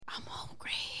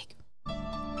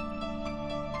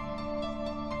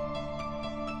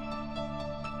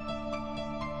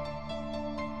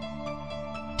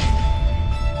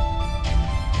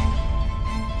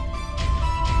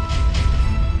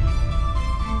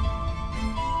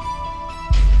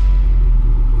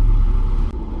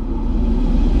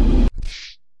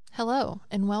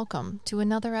and welcome to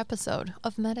another episode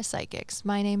of Metapsychics.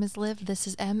 My name is Liv. This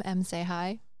is M. Say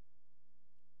hi.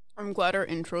 I'm glad our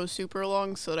intro's super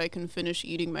long so that I can finish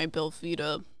eating my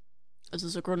Belvita. Is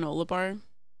this a granola bar?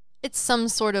 It's some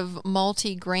sort of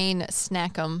multi-grain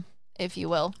snackum, if you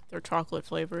will. They're chocolate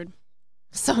flavored.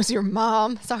 So's your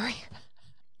mom. Sorry.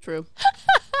 True.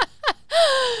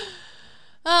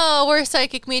 Oh, we're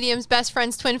psychic mediums, best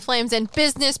friends, twin flames, and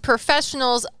business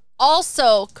professionals.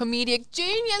 Also, comedic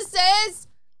geniuses.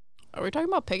 Are we talking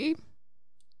about Peggy?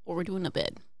 Or we're doing a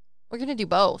bed? We're going to do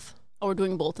both. Oh, we're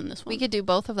doing both in this one. We could do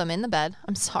both of them in the bed.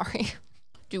 I'm sorry.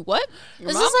 Do what?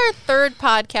 This is our third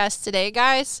podcast today,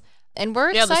 guys. And we're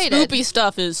excited. Yeah, the spoopy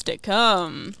stuff is to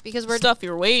come. Because we're stuff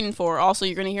you're waiting for. Also,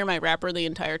 you're going to hear my rapper the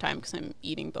entire time because I'm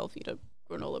eating Belvita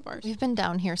granola bars. We've been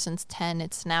down here since 10.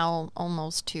 It's now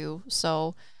almost 2.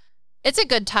 So it's a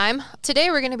good time.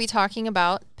 Today we're going to be talking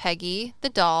about Peggy the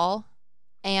doll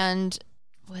and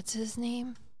what's his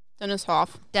name? Dennis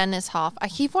Hoff. Dennis Hoff. I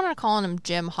keep wanting to call him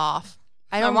Jim Hoff.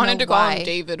 I wanted to call him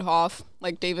David Hoff,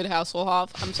 like David Hasselhoff.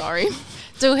 I'm sorry.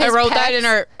 So I wrote that in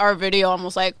our video and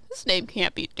was like, this name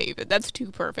can't be David. That's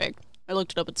too perfect. I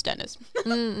looked it up. It's Dennis.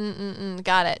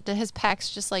 Got it. Do his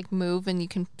pecs just like move and you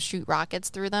can shoot rockets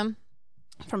through them?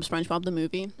 From SpongeBob the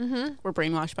movie. Mm-hmm. We're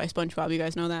brainwashed by SpongeBob. You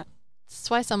guys know that? That's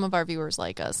why some of our viewers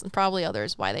like us, and probably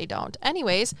others why they don't.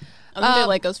 Anyways. I think they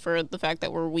like us for the fact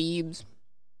that we're weebs.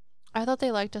 I thought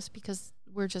they liked us because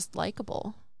we're just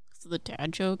likable. Because of the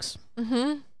dad jokes.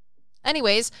 Mm-hmm.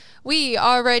 Anyways, we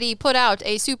already put out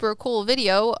a super cool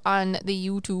video on the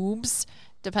YouTubes,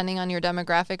 depending on your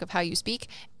demographic of how you speak,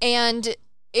 and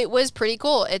it was pretty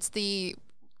cool.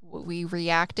 We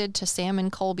reacted to Sam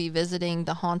and Colby visiting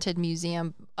the Haunted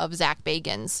Museum of Zach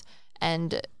Bagans.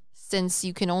 And since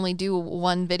you can only do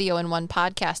one video and one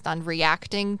podcast on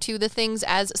reacting to the things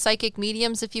as psychic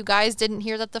mediums, if you guys didn't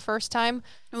hear that the first time.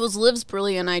 It was Liv's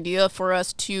brilliant idea for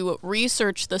us to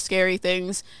research the scary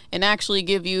things and actually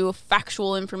give you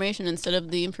factual information instead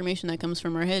of the information that comes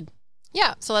from our head.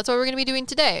 Yeah, so that's what we're going to be doing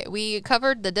today. We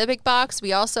covered the Dybbuk box.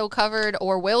 We also covered,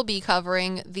 or will be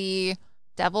covering, the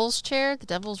Devil's chair, the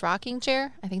Devil's rocking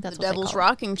chair. I think that's what Devil's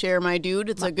rocking chair, my dude.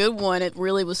 It's a good one. It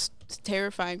really was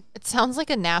terrifying. It sounds like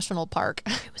a national park.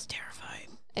 It was terrifying.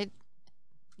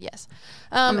 Yes.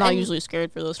 I'm not usually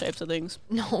scared for those types of things.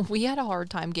 No, we had a hard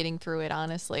time getting through it,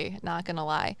 honestly. Not going to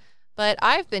lie. But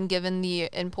I've been given the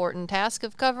important task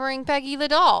of covering Peggy the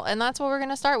doll, and that's what we're going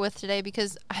to start with today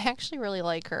because I actually really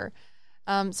like her.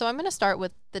 So I'm going to start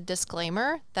with the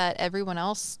disclaimer that everyone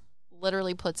else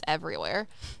literally puts everywhere.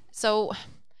 So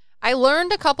I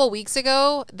learned a couple weeks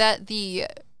ago that the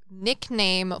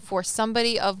nickname for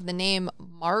somebody of the name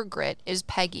Margret is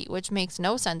Peggy, which makes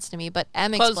no sense to me, but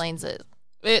M explains it.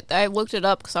 I looked it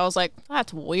up because I was like,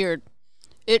 that's weird.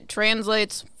 It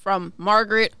translates from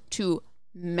Margaret to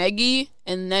Meggie,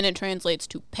 and then it translates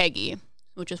to Peggy,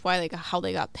 which is why how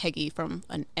they got Peggy from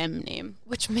an M name.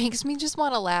 Which makes me just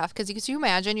want to laugh, because you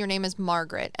imagine your name is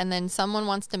Margaret, and then someone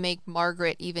wants to make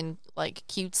Margaret even, like,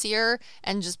 cutesier,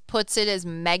 and just puts it as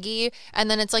Meggie, and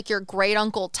then it's like your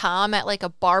great-uncle Tom at, like, a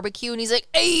barbecue, and he's like,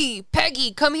 hey,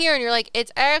 Peggy, come here, and you're like,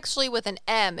 it's actually with an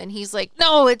M, and he's like,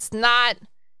 no, it's not.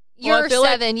 You're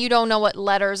 7, you don't know what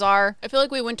letters are. I feel like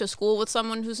we went to school with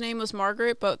someone whose name was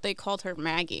Margaret, but they called her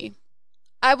Maggie.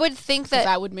 I would think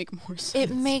that would make more sense.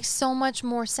 It makes so much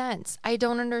more sense. I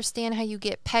don't understand how you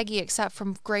get Peggy except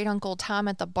from Great Uncle Tom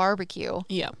at the barbecue.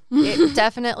 Yeah. It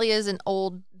definitely is an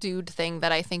old dude thing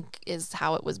that I think is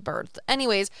how it was birthed.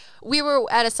 Anyways, we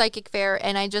were at a psychic fair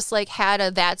and I just had a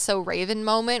That's So Raven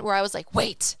moment where I was like,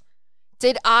 wait,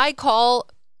 did I call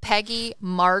Peggy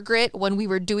Margaret when we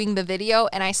were doing the video?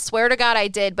 And I swear to God I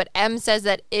did, but M says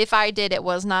that if I did, it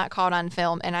was not caught on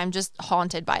film, and I'm just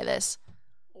haunted by this.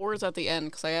 Or is at the end,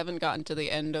 because I haven't gotten to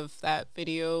the end of that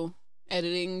video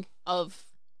editing of,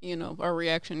 our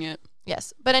reaction yet.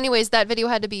 Yes. But anyways, that video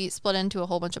had to be split into a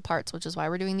whole bunch of parts, which is why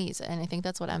we're doing these. And I think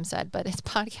that's what M said. But it's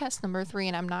podcast number 3,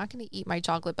 and I'm not going to eat my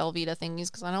chocolate Belvita thingies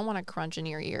because I don't want to crunch in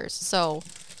your ears. So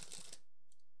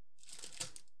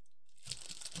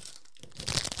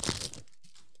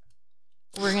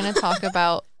we're going to talk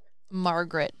about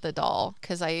Margret the doll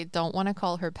because I don't want to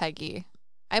call her Peggy.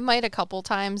 I might a couple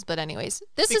times, but anyways,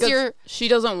 she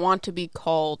doesn't want to be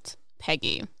called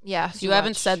Peggy. Yeah. You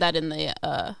haven't said that in the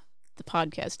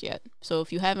podcast yet. So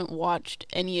if you haven't watched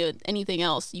anything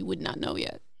else, you would not know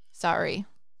yet. Sorry.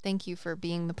 Thank you for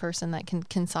being the person that can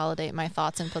consolidate my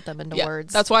thoughts and put them into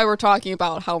words. That's why we're talking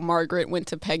about how Margaret went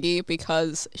to Peggy,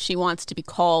 because she wants to be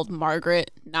called Margaret,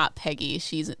 not Peggy.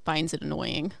 She finds it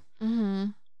annoying. Mm-hmm.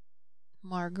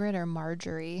 Margret or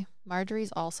Marjorie.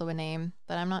 Marjorie's also a name,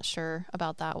 but I'm not sure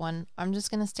about that one. I'm just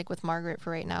going to stick with Margret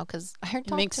for right now because I heard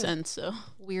It makes sense, so.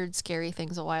 weird, scary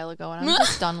things a while ago, and I'm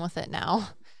just done with it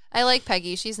now. I like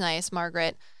Peggy. She's nice,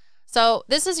 Margret. So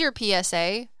this is your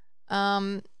PSA,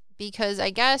 because I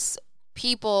guess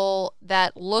people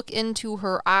that look into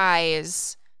her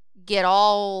eyes get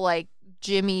all, like,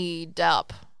 jimmied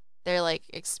up. They're, like,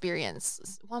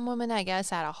 experience. One woman, I guess,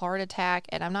 had a heart attack,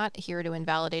 and I'm not here to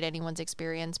invalidate anyone's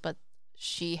experience, but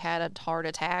she had a heart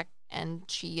attack, and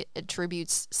she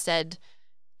attributes said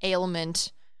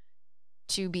ailment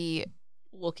to be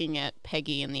looking at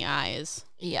Peggy in the eyes.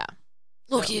 Yeah.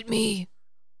 Look at me.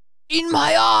 In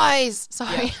my eyes.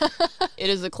 Sorry. Yeah. It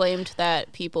is acclaimed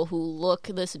that people who look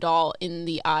this doll in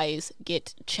the eyes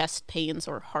get chest pains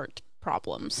or heart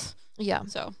problems. Yeah.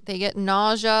 So they get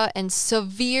nausea and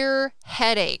severe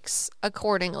headaches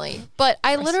accordingly. But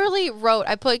I literally wrote,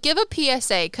 I put, give a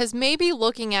PSA, because maybe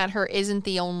looking at her isn't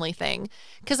the only thing.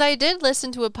 Because I did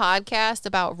listen to a podcast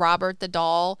about Robert the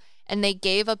doll, and they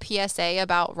gave a PSA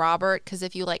about Robert, because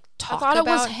if you, like, talk about him. I thought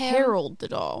it was Harold the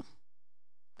doll.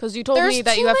 Because you told me that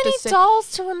There's you have to say... too many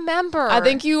dolls to remember. I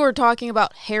think you were talking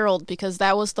about Harold, because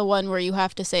that was the one where you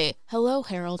have to say, hello,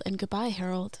 Harold, and goodbye,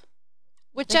 Harold.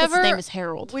 Whichever his name is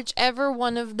Harold. Whichever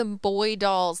one of the boy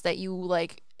dolls that you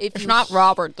like, if it's you not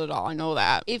Robert the doll, I know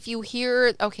that. If you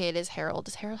hear, okay, it is Harold.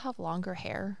 Does Harold have longer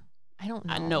hair? I don't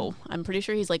know. No, I'm pretty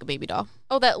sure he's like a baby doll.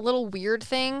 Oh, that little weird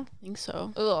thing. I think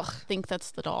so. Ugh. I think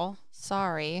that's the doll.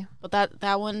 Sorry, but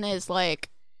that one is like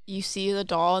you see the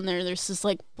doll and there's this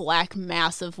like black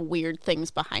massive weird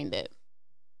things behind it.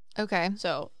 Okay,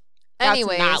 so.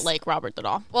 Anyways, that's not like Robert the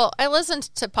doll. Well, I listened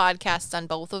to podcasts on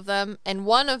both of them, and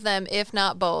one of them, if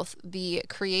not both, the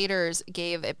creators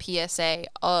gave a PSA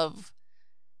of,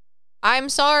 I'm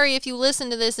sorry if you listen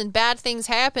to this and bad things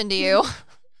happen to you,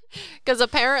 because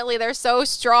apparently they're so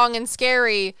strong and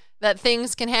scary that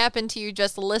things can happen to you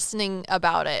just listening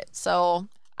about it. So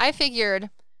I figured,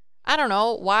 I don't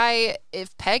know why,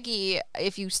 if Peggy,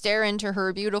 if you stare into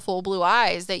her beautiful blue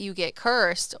eyes, that you get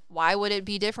cursed. Why would it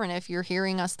be different if you're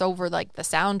hearing us over like the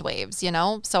sound waves, you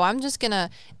know? So I'm just going to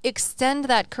extend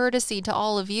that courtesy to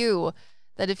all of you,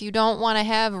 that if you don't want to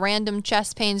have random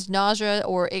chest pains, nausea,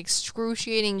 or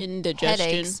excruciating indigestion.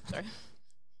 Headaches. Sorry.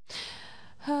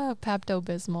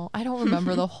 Pepto-Bismol. I don't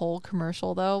remember the whole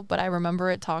commercial though, but I remember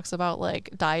it talks about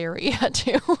like diarrhea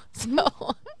too.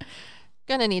 So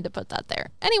gonna need to put that there.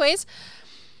 Anyways,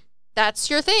 that's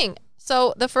your thing.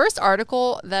 So the first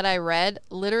article that I read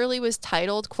literally was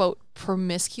titled, quote,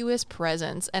 promiscuous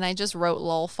presence, and I just wrote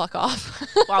lol fuck off.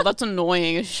 Wow, that's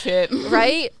annoying as shit.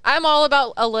 Right? I'm all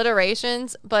about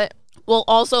alliterations, but well,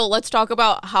 also let's talk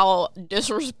about how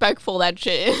disrespectful that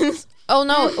shit is. Oh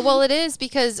no, well it is,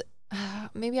 because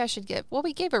maybe I should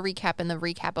we gave a recap in the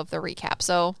recap of the recap,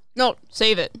 so no,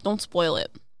 save it. Don't spoil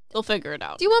it. They'll figure it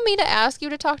out. Do you want me to ask you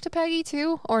to talk to Peggy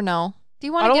too, or no? Do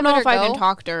you want? I don't know if I go? can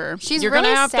talk to her. You're really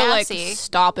gonna have sassy. To like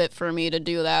stop it for me to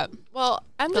do that. Well,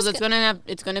 I'm just because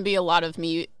it's gonna be a lot of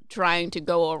me trying to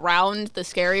go around the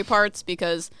scary parts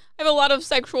because I have a lot of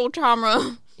sexual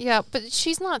trauma. Yeah, but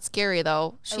she's not scary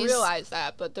though. I realize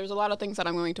that, but there's a lot of things that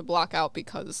I'm going to block out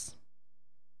because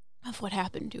of what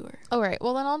happened to her. All right.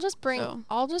 Well, then I'll just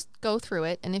go through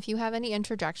it. And if you have any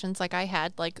interjections like I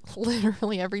had, like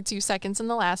literally every 2 seconds in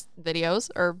the last videos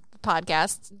or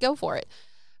podcasts, go for it.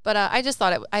 But I just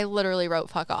thought I literally wrote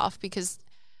fuck off, because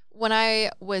when I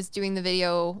was doing the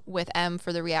video with M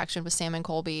for the reaction with Sam and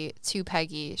Colby to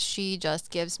Peggy, she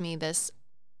just gives me this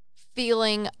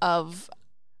feeling of,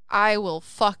 I will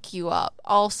fuck you up.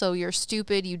 Also, you're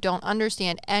stupid. You don't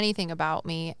understand anything about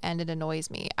me, and it annoys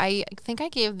me. I think I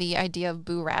gave the idea of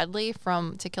Boo Radley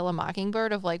from To Kill a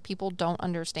Mockingbird of like people don't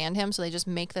understand him, so they just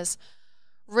make this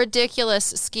ridiculous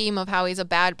scheme of how he's a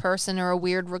bad person or a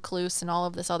weird recluse and all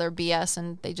of this other BS,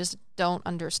 and they just don't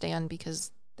understand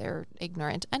because they're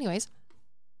ignorant. Anyways.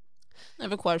 I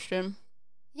have a question.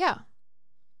 Yeah.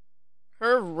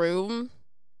 Her room,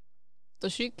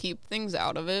 does she keep things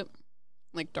out of it?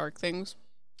 Like dark things?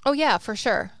 Oh, yeah, for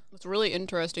sure. It's really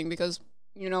interesting because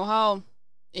you know how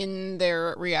in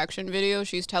their reaction video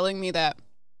she's telling me that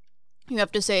you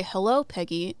have to say hello,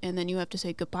 Peggy, and then you have to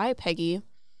say goodbye, Peggy.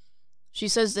 She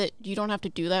says that you don't have to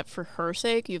do that for her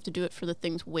sake. You have to do it for the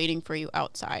things waiting for you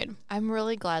outside. I'm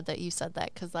really glad that you said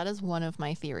that, because that is one of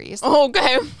my theories. Oh,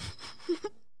 okay.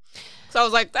 So I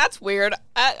was like, that's weird.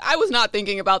 I was not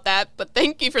thinking about that, but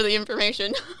thank you for the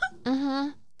information. Mm-hmm.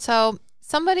 So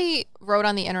somebody wrote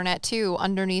on the internet, too,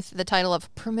 underneath the title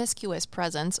of Promiscuous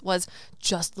Presence, was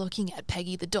just looking at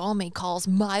Peggy the doll may cause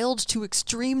mild to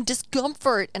extreme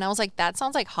discomfort. And I was like, that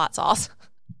sounds like hot sauce.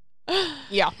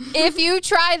 Yeah. If you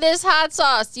try this hot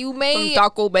sauce, you may From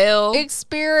Taco Bell.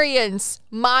 experience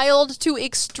mild to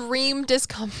extreme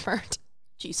discomfort.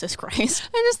 Jesus Christ.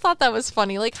 I just thought that was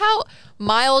funny. Like, how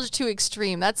mild to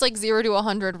extreme? That's like 0 to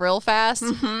 100 real fast.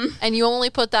 Mm-hmm. And you only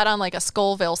put that on like a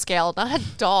Scoville scale, not a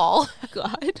doll.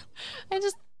 God.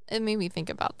 It made me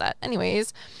think about that.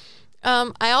 Anyways,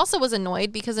 I also was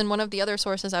annoyed because in one of the other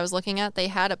sources I was looking at, they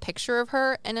had a picture of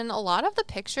her. And in a lot of the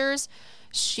pictures,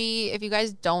 if you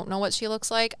guys don't know what she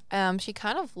looks like, she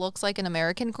kind of looks like an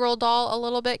American Girl doll a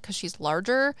little bit because she's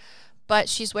larger. But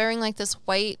she's wearing like this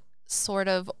white sort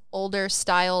of older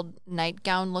styled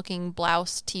nightgown looking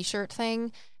blouse t-shirt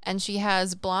thing, and she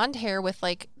has blonde hair with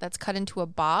like that's cut into a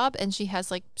bob, and she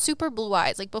has like super blue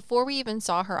eyes. Like before we even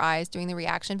saw her eyes doing the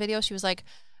reaction video, she was like,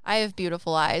 I have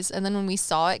beautiful eyes. And then when we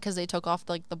saw it, because they took off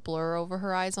like the blur over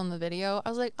her eyes on the video, I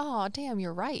was like, oh damn,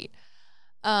 you're right.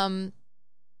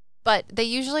 But they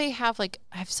usually have like,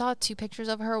 I saw 2 pictures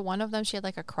of her. One of them she had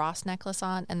like a cross necklace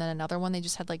on, and then another one they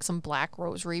just had like some black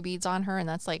rosary beads on her, and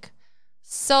that's like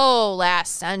so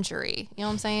last century. You know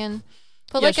what I'm saying?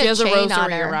 Put like she has a chain on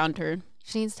rosary her. around her.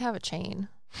 She needs to have a chain.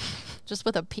 Just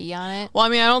with a P on it. Well, I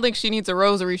mean, I don't think she needs a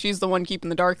rosary. She's the one keeping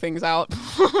the dark things out.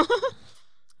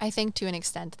 I think to an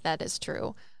extent that is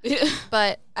true.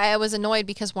 But I was annoyed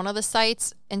because one of the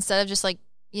sites, instead of just like,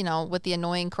 you know, with the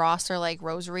annoying cross or like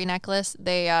rosary necklace,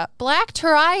 they blacked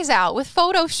her eyes out with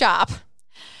Photoshop.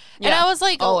 And I was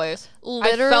like, always.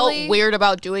 Literally. I felt weird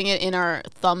about doing it in our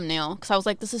thumbnail because I was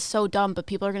like, this is so dumb, but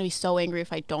people are going to be so angry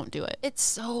if I don't do it. It's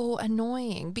so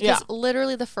annoying because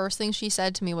literally the first thing she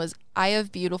said to me was, I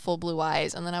have beautiful blue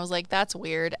eyes. And then I was like, that's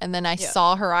weird. And then I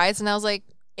saw her eyes and I was like,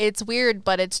 it's weird,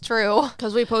 but it's true.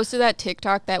 Because we posted that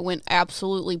TikTok that went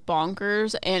absolutely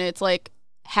bonkers, and it's like,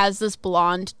 has this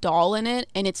blonde doll in it,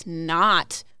 and it's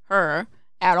not her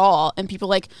at all. And people are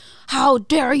like, how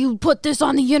dare you put this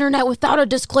on the internet without a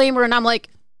disclaimer? And I'm like,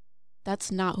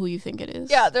 that's not who you think it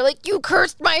is. Yeah, they're like, you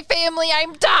cursed my family,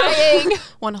 I'm dying.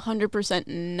 100%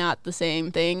 not the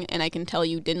same thing. And I can tell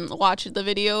you didn't watch the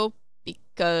video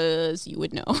because you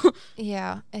would know.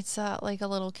 Yeah, it's like a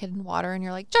little kid in water, and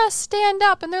you're like, just stand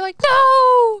up. And they're like,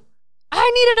 no,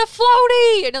 I needed a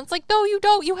floaty. And it's like, no, you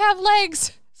don't. You have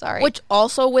legs. Sorry. Which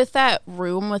also with that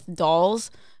room with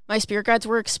dolls, my spirit guides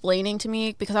were explaining to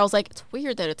me, because I was like, it's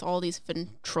weird that it's all these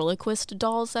ventriloquist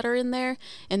dolls that are in there.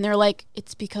 And they're like,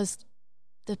 it's because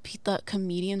the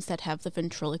comedians that have the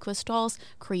ventriloquist dolls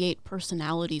create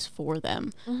personalities for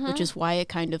them, which is why it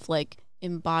kind of like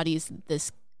embodies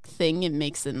this thing and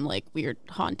makes them like weird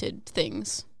haunted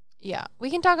things. Yeah, we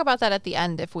can talk about that at the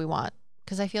end if we want,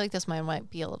 because I feel like this might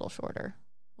be a little shorter.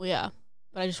 Well, yeah.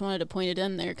 But I just wanted to point it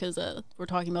in there because we're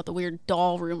talking about the weird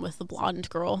doll room with the blonde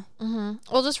girl. Mm-hmm.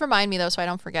 Well, just remind me, though, so I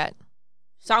don't forget.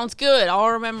 Sounds good. I'll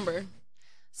remember.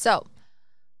 So,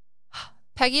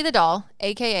 Peggy the doll,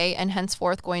 a.k.a. and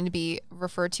henceforth going to be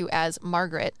referred to as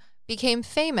Margret, became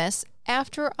famous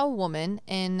after a woman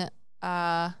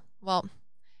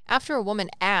after a woman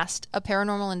asked a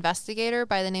paranormal investigator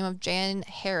by the name of Jane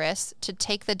Harris to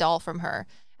take the doll from her.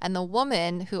 And the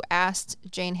woman who asked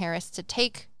Jane Harris to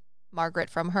take Margret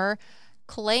from her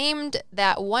claimed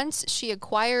that once she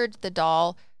acquired the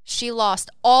doll, she lost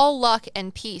all luck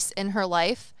and peace in her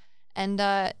life, and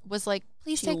was like,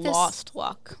 please take this. She lost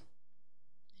luck.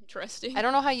 Interesting. I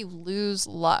don't know how you lose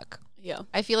luck. Yeah.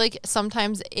 I feel like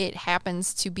sometimes it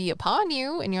happens to be upon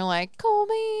you, and you're like, cool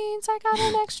beans, I got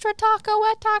an extra taco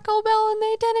at Taco Bell, and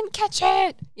they didn't catch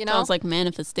it. You know? Sounds like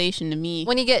manifestation to me.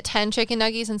 When you get 10 chicken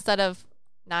nuggets instead of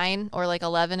 9, or like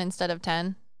 11 instead of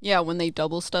 10. Yeah, when they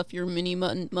double stuff your mini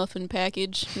muffin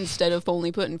package instead of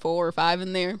only putting 4 or 5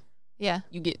 in there. Yeah.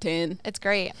 You get 10. It's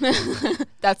great.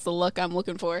 That's the luck I'm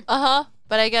looking for. Uh-huh.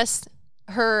 But I guess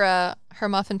her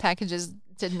muffin packages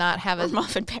did not have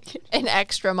muffin package. An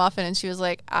extra muffin, and she was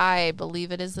like, I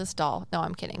believe it is this doll. No,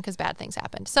 I'm kidding, because bad things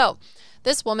happened. So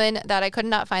this woman that I could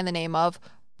not find the name of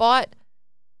bought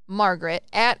Margret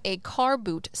at a car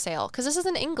boot sale, because this is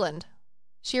in England.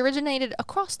 She originated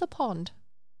across the pond.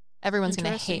 Everyone's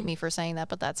going to hate me for saying that,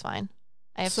 but that's fine.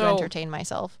 I have to entertain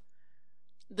myself.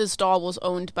 This doll was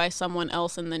owned by someone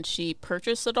else, and then she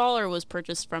purchased the doll, or was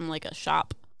purchased from like a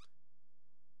shop?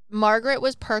 Margret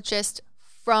was purchased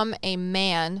from a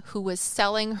man who was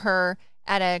selling her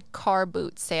at a car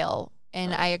boot sale,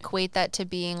 and I equate that to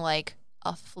being like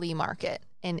a flea market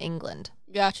in England.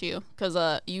 Got you.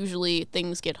 Because usually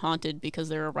things get haunted because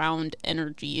they're around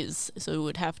energies, so it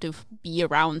would have to be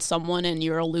around someone, and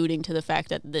you're alluding to the fact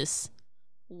that this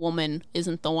woman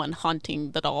isn't the one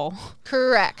hunting the doll.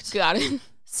 Correct. Got it.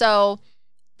 So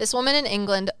this woman in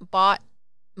England bought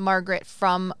Margret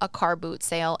from a car boot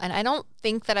sale. And I don't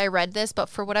think that I read this, but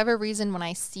for whatever reason, when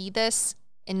I see this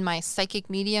in my psychic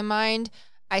medium mind,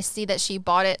 I see that she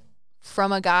bought it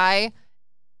from a guy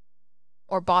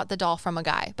or bought the doll from a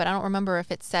guy. But I don't remember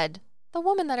if it said the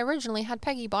woman that originally had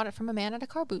Peggy bought it from a man at a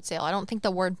car boot sale. I don't think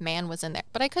the word man was in there,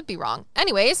 but I could be wrong.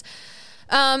 Anyways,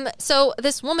 so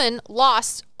this woman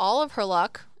lost all of her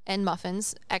luck and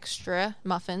muffins, extra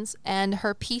muffins, and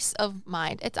her peace of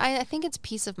mind. I think it's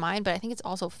peace of mind, but I think it's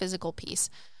also physical peace.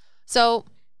 So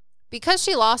because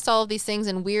she lost all of these things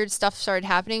and weird stuff started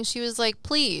happening, she was like,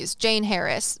 please, Jane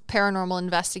Harris, paranormal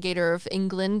investigator of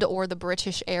England or the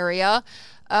British area,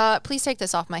 please take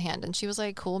this off my hand. And she was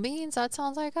like, cool beans, that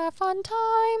sounds like a fun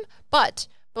time. But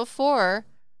before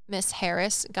Miss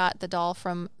Harris got the doll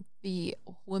from the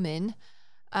woman,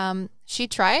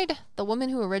 the woman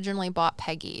who originally bought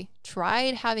Peggy,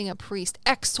 tried having a priest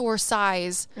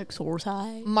exorcise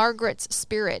Margaret's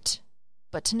spirit,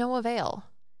 but to no avail.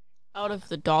 Out of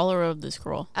the doll or of this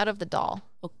girl? Out of the doll.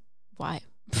 Oh, why?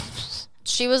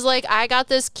 She was like, I got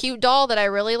this cute doll that I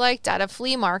really liked at a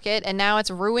flea market, and now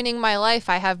it's ruining my life.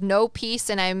 I have no peace,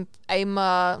 and I'm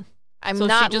so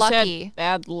not she just lucky. Had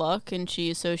bad luck, and she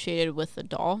associated with the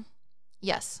doll.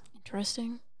 Yes.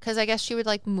 Interesting. Because I guess she would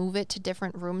like move it to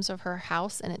different rooms of her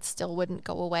house, and it still wouldn't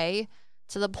go away,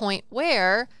 to the point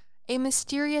where a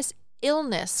mysterious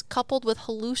illness coupled with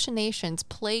hallucinations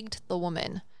plagued the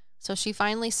woman. So she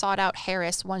finally sought out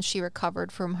Harris once she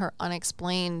recovered from her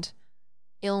unexplained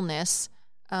illness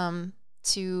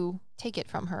to take it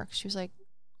from her. She was like,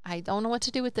 I don't know what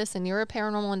to do with this, and you're a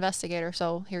paranormal investigator,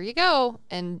 so here you go.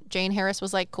 And Jane Harris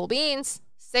was like, cool beans.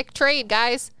 Sick trade,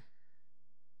 guys.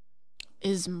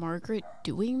 Is Margret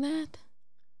doing that?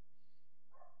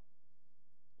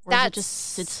 Or That's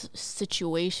is it just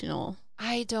situational?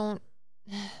 I don't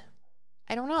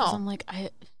know. I'm like,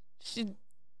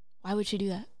 why would she do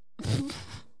that?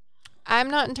 I'm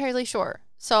not entirely sure.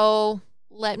 So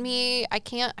I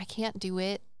can't do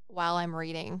it while I'm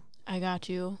reading. I got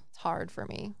you. It's hard for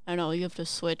me. I know, you have to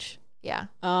switch. Yeah.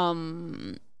 I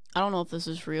don't know if this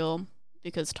is real,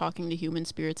 because talking to human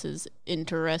spirits is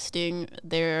interesting.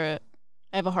 I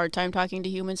have a hard time talking to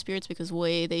human spirits because the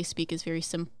way they speak is very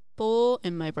simple,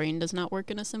 and my brain does not work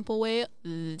in a simple way.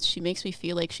 She makes me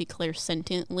feel like she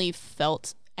clairsentiently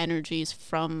felt energies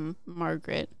from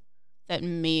Margret that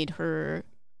made her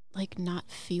like not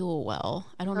feel well.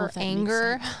 I don't know if that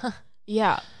anger. makes sense.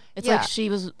 Yeah. It's like she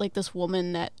was like, this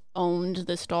woman that owned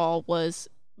this doll was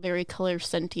very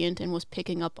clairsentient and was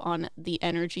picking up on the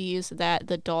energies that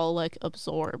the doll like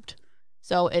absorbed.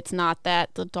 So it's not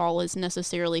that the doll is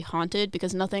necessarily haunted,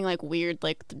 because nothing like weird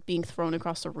like being thrown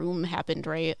across the room happened,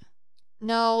 right?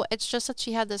 No, it's just that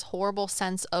she had this horrible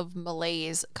sense of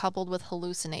malaise coupled with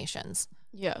hallucinations.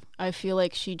 Yeah, I feel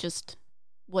like she just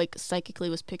like psychically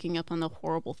was picking up on the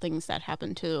horrible things that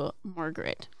happened to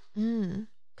Margret.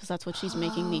 Because that's what she's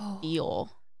making me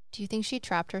feel. Do you think she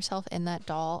trapped herself in that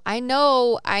doll? I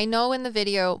know in the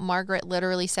video, Margret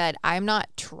literally said, I'm not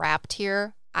trapped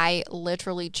here. I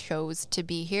literally chose to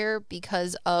be here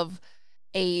because of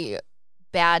a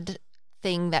bad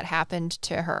thing that happened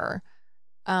to her,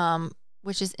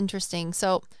 which is interesting.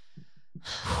 So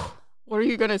what are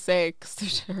you going to say?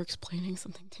 Because they're explaining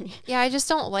something to me. Yeah, I just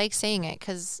don't like saying it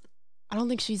because I don't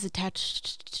think she's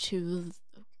attached to...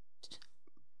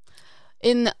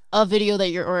 In a video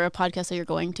or a podcast that you're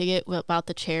going to get about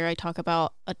the chair, I talk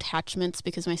about attachments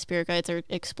because my spirit guides are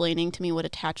explaining to me what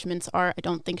attachments are. I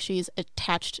don't think she's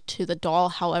attached to the doll.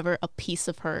 However, a piece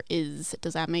of her is.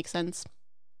 Does that make sense?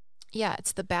 Yeah,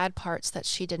 it's the bad parts that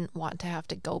she didn't want to have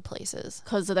to go places.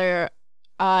 Because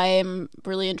I'm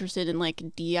really interested in like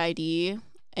DID,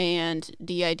 and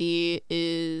DID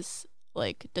is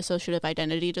like dissociative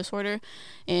identity disorder.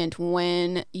 And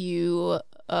when you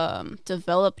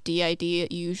develop DID, you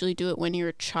usually do it when you're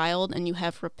a child and you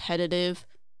have repetitive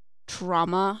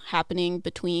trauma happening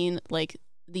between like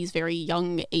these very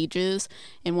young ages.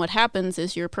 And what happens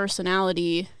is your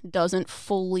personality doesn't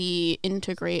fully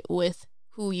integrate with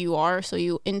who you are. So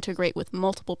you integrate with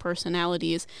multiple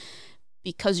personalities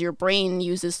because your brain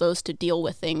uses those to deal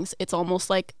with things. It's almost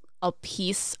like a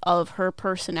piece of her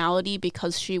personality,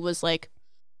 because she was like,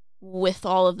 with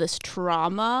all of this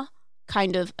trauma,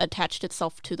 kind of attached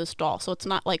itself to this doll. So it's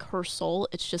not like her soul,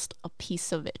 it's just a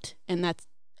piece of it. And that's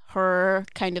her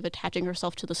kind of attaching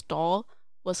herself to this doll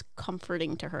was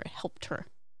comforting to her. It helped her.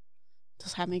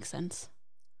 Does that make sense?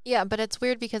 Yeah, but it's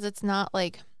weird because it's not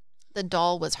like the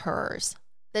doll was hers.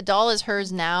 The doll is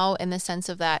hers now in the sense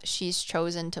of that she's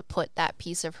chosen to put that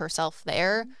piece of herself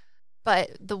there.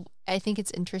 But I think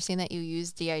it's interesting that you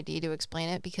use DID to explain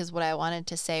it, because what I wanted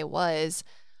to say was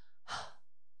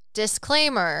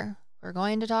disclaimer, we're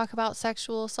going to talk about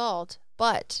sexual assault,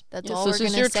 but that's all we're going to say.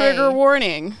 This is your trigger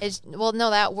warning. Well, no,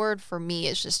 that word for me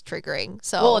is just triggering.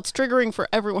 So, well, it's triggering for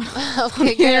everyone.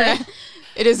 Okay, good.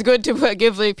 It is good to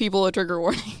give the people a trigger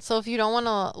warning. So if you don't want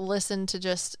to listen to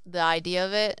just the idea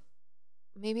of it,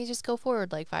 maybe just go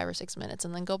forward like 5 or 6 minutes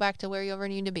and then go back to where you ever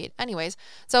need to be. Anyways,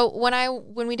 so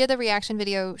when we did the reaction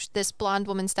video, this blonde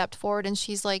woman stepped forward and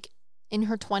she's like in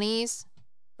her 20s,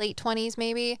 late 20s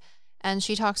maybe, and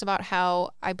she talks about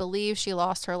how I believe she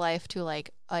lost her life to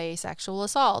like a sexual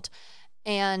assault,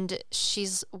 and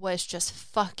was just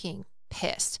fucking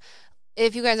pissed.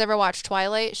 If you guys ever watched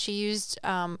Twilight, she used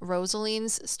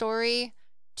Rosaline's story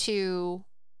to...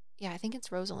 Yeah, I think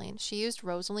it's Rosaline. She used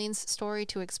Rosaline's story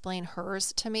to explain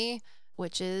hers to me,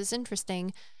 which is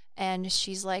interesting. And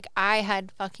she's like, I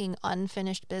had fucking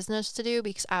unfinished business to do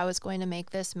because I was going to make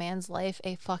this man's life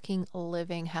a fucking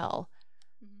living hell.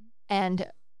 Mm-hmm. And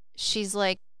she's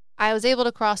like, I was able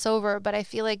to cross over, but I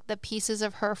feel like the pieces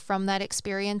of her from that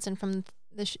experience and from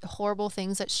the horrible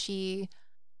things that she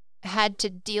had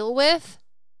to deal with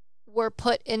were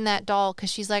put in that doll because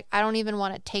she's like, I don't even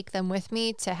want to take them with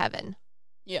me to heaven.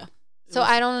 Yeah. So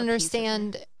I don't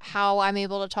understand how I'm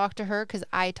able to talk to her because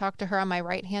I talk to her on my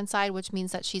right-hand side, which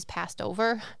means that she's passed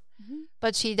over. Mm-hmm.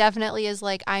 But she definitely is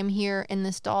like, I'm here in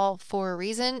this doll for a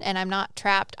reason, and I'm not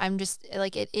trapped. I'm just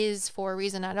like, it is for a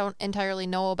reason. I don't entirely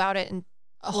know about it and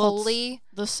wholly.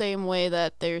 The same way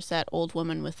that there's that old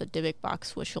woman with the Dybbuk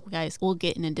box, which you guys will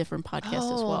get in a different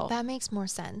podcast as well. That makes more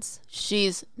sense.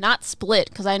 She's not split,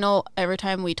 because I know every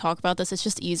time we talk about this, it's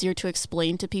just easier to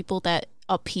explain to people that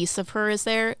a piece of her is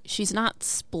there. She's not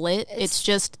split. It's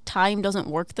just time doesn't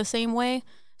work the same way.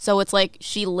 So it's like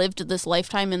she lived this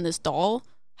lifetime in this doll.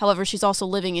 However, she's also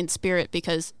living in spirit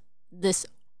because this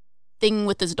thing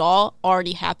with this doll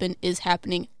already happened, is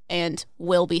happening, and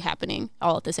will be happening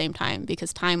all at the same time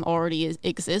because time already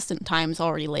exists and time's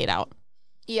already laid out.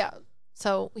 Yeah.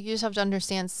 So you just have to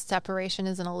understand separation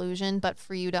is an illusion, but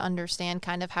for you to understand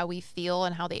kind of how we feel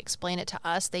and how they explain it to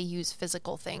us, they use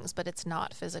physical things, but it's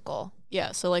not physical.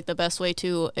 Yeah, so like the best way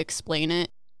to explain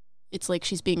it, it's like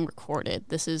she's being recorded.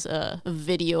 This is a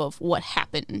video of what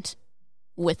happened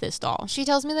with this doll. She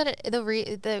tells me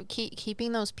that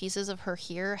keeping those pieces of her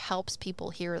here helps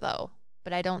people hear, though,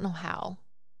 but I don't know how.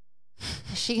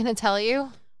 Is she going to tell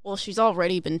you? Well, she's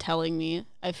already been telling me.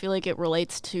 I feel like it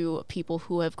relates to people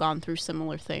who have gone through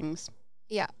similar things.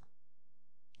 Yeah.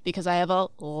 Because I have a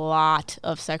lot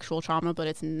of sexual trauma, but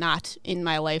it's not in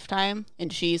my lifetime.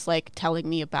 And she's like telling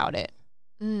me about it.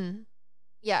 Mm.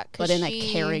 Yeah. But in a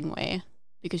caring way.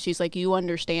 Because she's like, you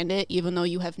understand it, even though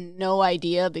you have no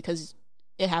idea because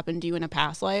it happened to you in a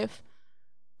past life.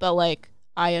 But like,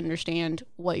 I understand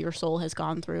what your soul has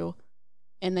gone through.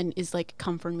 And then is like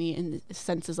comforting me in the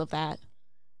senses of that.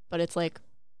 But it's like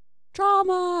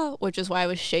trauma, which is why I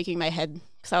was shaking my head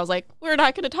because I was like, we're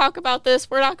not going to talk about this.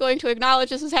 We're not going to acknowledge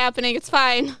this is happening. It's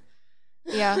fine.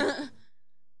 Yeah.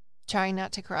 Trying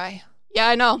not to cry. Yeah,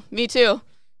 I know. Me too.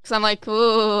 Because I'm like,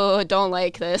 ooh, I don't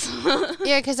like this.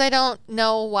 Yeah, because I don't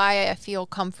know why I feel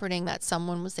comforting that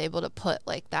someone was able to put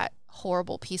like that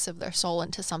horrible piece of their soul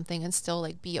into something and still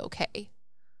like be okay.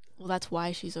 Well, that's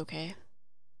why she's okay.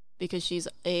 Because she's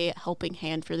a helping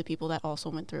hand for the people that also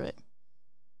went through it.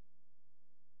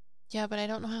 Yeah, but I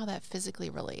don't know how that physically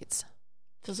relates.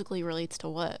 Physically relates to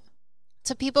what?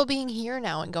 To people being here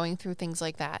now and going through things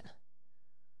like that.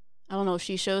 I don't know.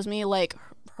 She shows me like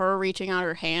her reaching out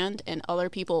her hand and other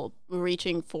people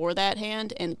reaching for that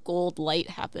hand and gold light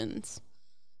happens.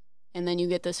 And then you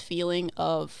get this feeling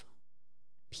of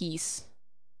peace,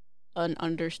 an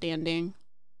understanding.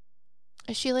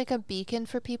 Is she like a beacon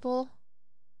for people?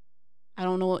 I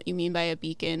don't know what you mean by a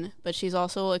beacon, but she's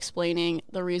also explaining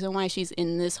the reason why she's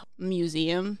in this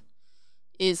museum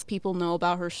is people know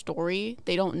about her story.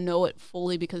 They don't know it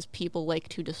fully because people like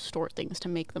to distort things to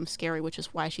make them scary, which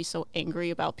is why she's so angry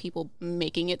about people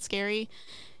making it scary.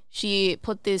 She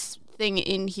put this thing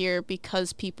in here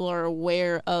because people are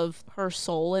aware of her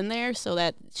soul in there so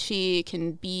that she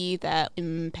can be that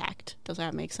impact. Does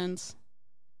that make sense?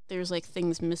 There's like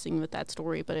things missing with that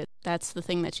story, but that's the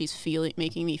thing that she's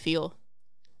making me feel.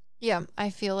 Yeah, I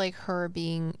feel like her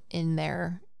being in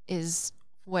there is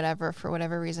for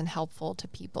whatever reason, helpful to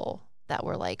people that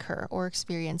were like her or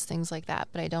experienced things like that,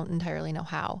 but I don't entirely know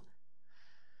how.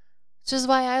 Which is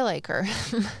why I like her.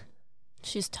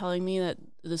 She's telling me that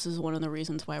this is one of the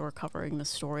reasons why we're covering this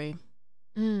story.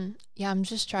 Yeah, I'm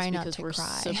just trying not to cry.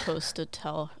 Because we're supposed to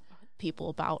tell people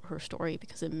about her story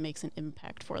because it makes an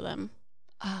impact for them.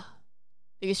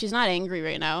 Because she's not angry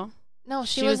right now. No,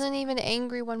 she wasn't even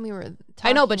angry when we were talking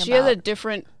I know, but she has a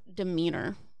different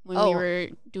demeanor. when we were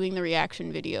doing the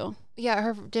reaction video.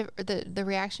 Yeah, the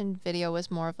reaction video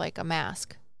was more of like a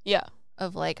mask. Yeah.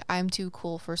 Of like, I'm too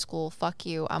cool for school, fuck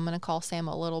you, I'm gonna call Sam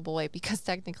a little boy, because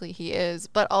technically he is,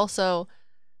 but also...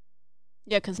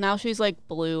 Yeah, because now she's like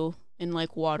blue and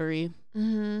like watery.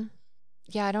 Mm-hmm.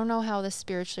 Yeah, I don't know how this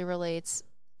spiritually relates.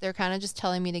 They're kind of just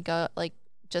telling me to go, like,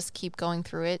 just keep going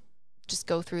through it. Just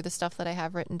go through the stuff that I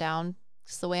have written down.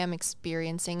 Because the way I'm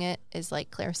experiencing it is like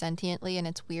clairsentiently, and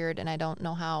it's weird, and I don't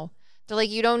know how. They're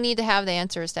like, you don't need to have the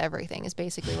answers to everything, is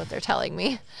basically what they're telling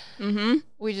me. Mm-hmm.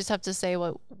 We just have to say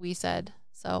what we said.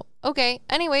 So, okay.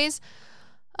 Anyways,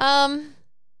 but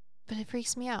it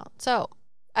freaks me out. So,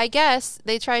 I guess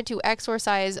they tried to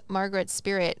exorcise Margaret's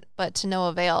spirit, but to no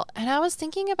avail. And I was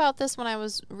thinking about this when I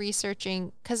was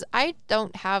researching, because I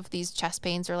don't have these chest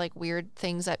pains or like weird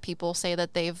things that people say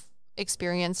that they've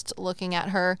experienced looking at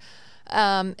her.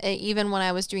 Even when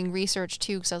I was doing research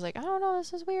too, because I was like, I don't know,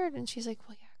 this is weird. And she's like,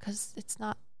 well, yeah, because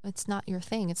it's not your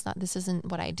thing. This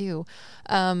isn't what I do.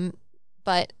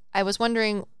 But I was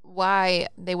wondering why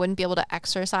they wouldn't be able to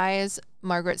exorcise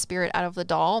Margaret's spirit out of the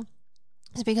doll.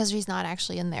 It's because she's not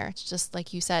actually in there. It's just,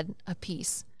 like you said, a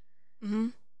piece. Mm-hmm.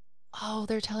 Oh,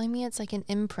 they're telling me it's like an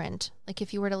imprint. Like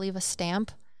if you were to leave a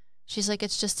stamp, she's like,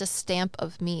 it's just a stamp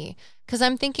of me. Because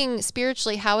I'm thinking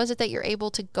spiritually, how is it that you're able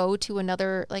to go to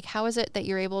another, like how is it that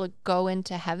you're able to go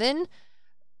into heaven?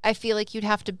 I feel like you'd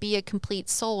have to be a complete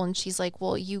soul. And she's like,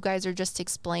 well, you guys are just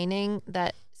explaining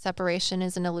that separation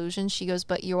is an illusion. She goes,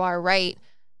 but you are right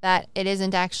that it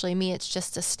isn't actually me. It's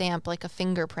just a stamp, like a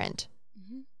fingerprint.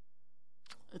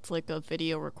 It's like a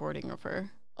video recording of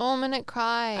her. Oh, I'm gonna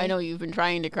cry. I know you've been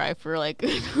trying to cry for like...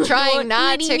 Trying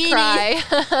not to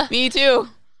cry. Me too.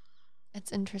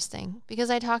 It's interesting because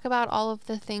I talk about all of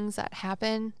the things that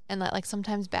happen and that like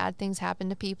sometimes bad things happen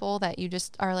to people that you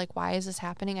just are like, why is this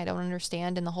happening? I don't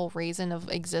understand. And the whole reason of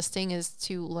existing is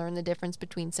to learn the difference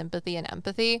between sympathy and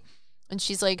empathy. And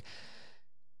she's like,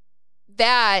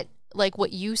 that, like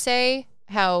what you say,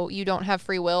 how you don't have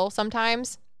free will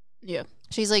sometimes. Yeah.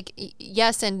 She's like,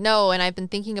 yes and no. And I've been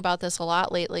thinking about this a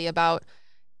lot lately about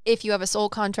if you have a soul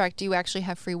contract, do you actually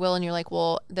have free will? And you're like,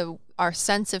 well, our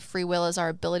sense of free will is our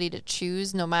ability to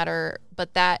choose no matter,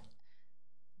 but that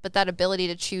ability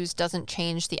to choose doesn't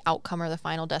change the outcome or the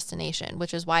final destination,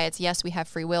 which is why it's, yes, we have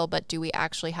free will, but do we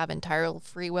actually have entire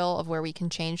free will of where we can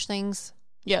change things?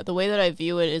 Yeah, the way that I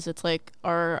view it is it's like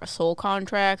our soul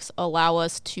contracts allow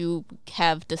us to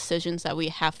have decisions that we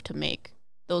have to make.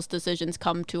 Those decisions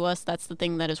come to us. That's the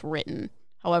thing that is written.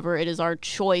 However, it is our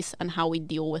choice on how we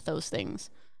deal with those things.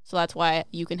 So that's why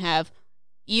you can have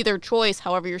either choice.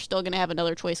 However, you're still going to have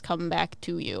another choice come back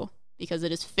to you because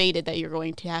it is fated that you're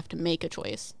going to have to make a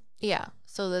choice. Yeah.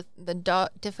 So the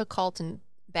difficult and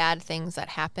bad things that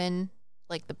happen,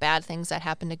 like the bad things that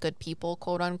happen to good people,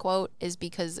 quote unquote, is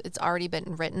because it's already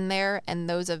been written there. And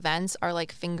those events are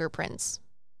like fingerprints.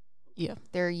 Yeah.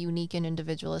 They're unique and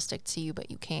individualistic to you,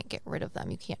 but you can't get rid of them.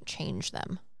 You can't change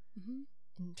them.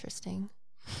 Mm-hmm. Interesting.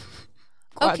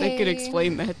 Glad they could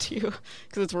explain that to you,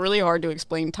 because it's really hard to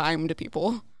explain time to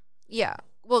people. Yeah.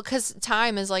 Well, because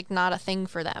time is like not a thing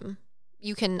for them.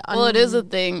 You can well, it is a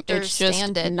thing. It's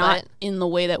just it, not in the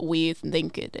way that we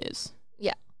think it is.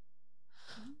 Yeah.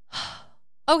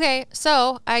 Okay,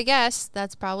 so I guess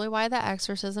that's probably why the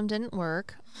exorcism didn't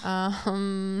work.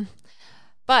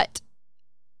 But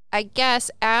I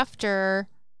guess after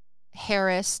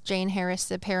Jane Harris,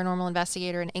 the paranormal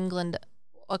investigator in England,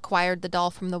 acquired the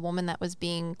doll from the woman that was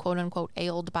being quote unquote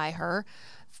ailed by her,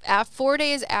 4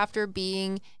 days after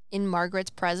being in Margaret's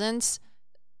presence,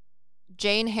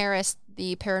 Jane Harris,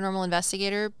 the paranormal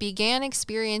investigator, began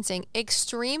experiencing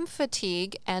extreme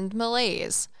fatigue and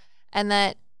malaise. And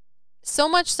that so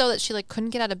much so that she like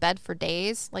couldn't get out of bed for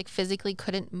days, like physically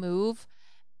couldn't move.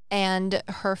 And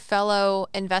her fellow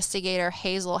investigator,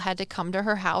 Hazel, had to come to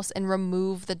her house and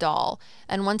remove the doll.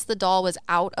 And once the doll was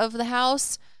out of the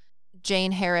house,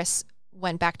 Jane Harris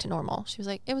went back to normal. She was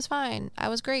like, it was fine. I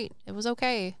was great. It was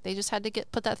okay. They just had to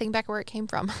put that thing back where it came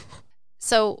from.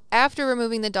 So after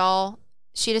removing the doll,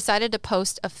 she decided to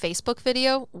post a Facebook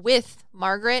video with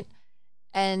Margaret.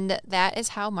 And that is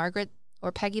how Margaret,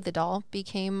 or Peggy the doll,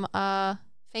 became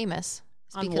famous.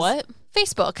 On what?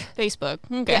 Facebook. Facebook.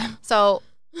 Okay. Yeah. So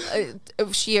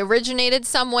she originated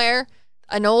somewhere.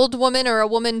 An old woman or a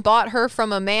woman bought her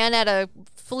from a man at a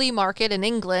flea market in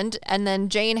England, and then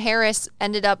Jane Harris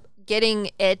ended up getting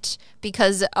it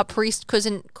because a priest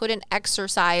couldn't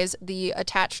exorcise the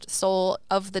attached soul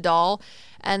of the doll.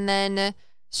 And then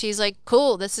she's like,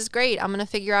 cool, this is great. I'm going to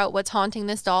figure out what's haunting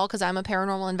this doll because I'm a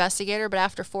paranormal investigator. But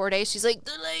after 4 days, she's like,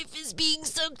 the life is being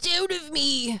sucked out of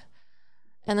me.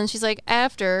 And then she's like,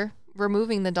 after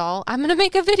removing the doll, I'm going to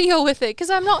make a video with it because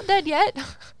I'm not dead yet.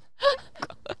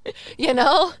 You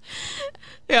know?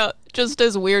 Yeah, just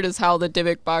as weird as how the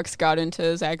Dybbuk box got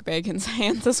into Zach Bagan's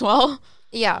hands as well.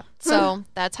 Yeah, so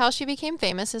that's how she became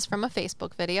famous, is from a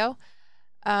Facebook video.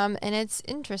 And it's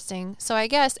interesting. So I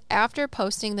guess after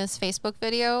posting this Facebook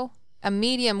video, a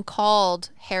medium called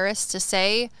Harris to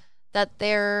say that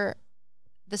the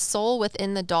soul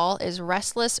within the doll is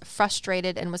restless,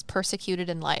 frustrated, and was persecuted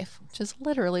in life, which is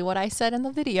literally what I said in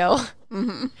the video.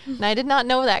 Mm-hmm. And I did not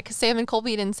know that because Sam and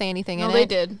Colby didn't say anything in it. No, they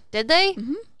did. Did they?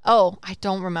 Mm-hmm. Oh, I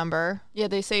don't remember. Yeah,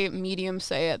 they say, mediums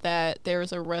say it, that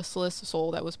there's a restless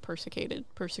soul that was persecuted,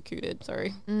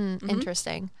 sorry.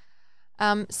 Interesting.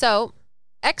 So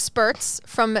experts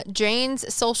from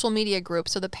Jane's social media group,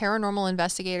 so the Paranormal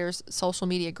Investigators social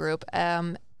media group,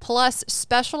 plus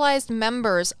specialized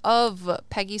members of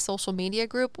Peggy's social media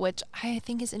group, which I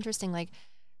think is interesting. Like,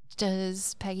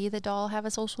 does Peggy the doll have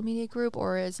a social media group,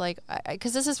 or is like,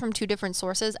 because this is from 2 different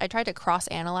sources. I tried to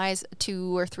cross-analyze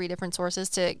 2 or 3 different sources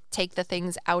to take the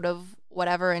things out of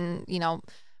whatever and,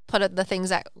 put the things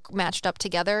that matched up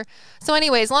together. So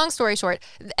anyways, long story short,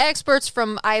 the experts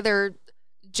from either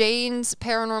Jane's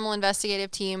paranormal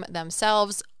investigative team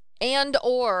themselves and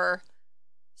or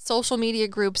social media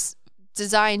groups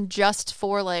designed just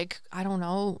for, like, I don't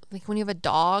know, like when you have a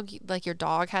dog, like your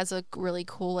dog has a really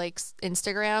cool like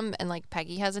Instagram, and like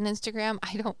Peggy has an Instagram.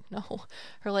 I don't know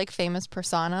her like famous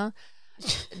persona.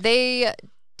 They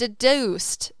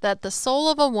deduced that the soul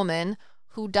of a woman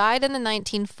who died in the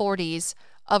 1940s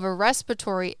of a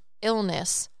respiratory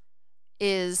illness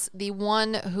is the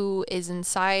one who is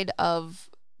inside of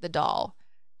the doll.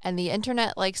 And the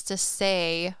internet likes to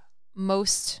say,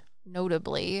 most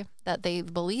notably, that they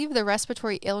believe the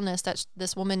respiratory illness that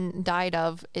this woman died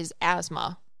of is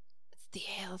asthma. It's the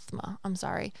asthma, I'm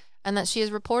sorry. And that she is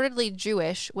reportedly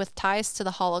Jewish with ties to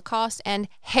the Holocaust and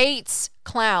hates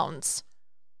clowns.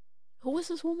 Who was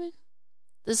this woman?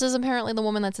 This is apparently the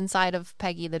woman that's inside of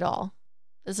Peggy the doll.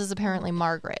 This is apparently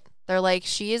Margret. They're like,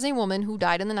 she is a woman who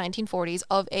died in the 1940s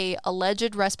of a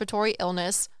alleged respiratory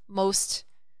illness, most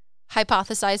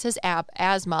hypothesized as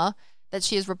asthma, that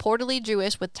she is reportedly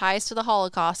Jewish with ties to the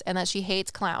Holocaust, and that she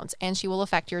hates clowns, and she will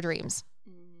affect your dreams.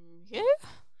 Yeah.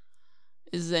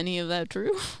 Is any of that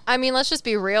true? I mean, let's just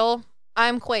be real.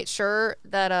 I'm quite sure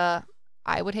that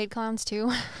I would hate clowns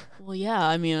too. Well, yeah,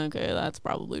 I mean, okay, that's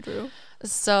probably true.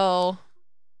 So,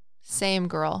 same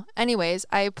girl. Anyways,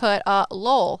 I put,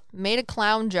 lol, made a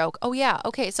clown joke. Oh, yeah.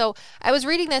 Okay, so I was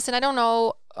reading this, and I don't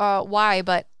know why,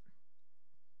 but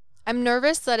I'm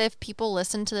nervous that if people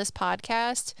listen to this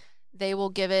podcast, they will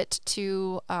give it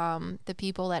to the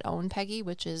people that own Peggy,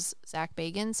 which is Zach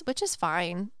Bagan's, which is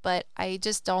fine. But I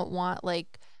just don't want,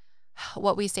 like,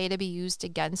 what we say to be used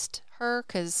against her,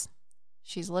 because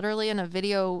she's literally in a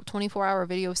 24-hour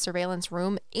video surveillance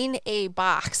room in a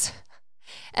box.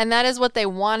 And that is what they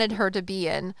wanted her to be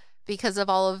in because of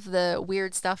all of the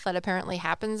weird stuff that apparently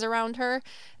happens around her.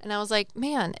 And I was like,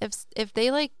 man, if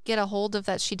they, like, get a hold of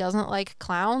that she doesn't like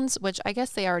clowns, which I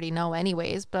guess they already know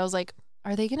anyways, but I was like,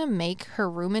 are they going to make her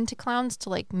room into clowns to,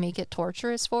 like, make it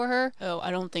torturous for her? Oh, I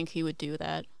don't think he would do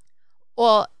that.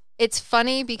 Well, it's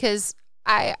funny because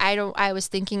I was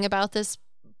thinking about this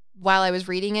while I was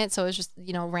reading it, so it was just,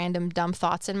 random dumb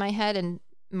thoughts in my head, and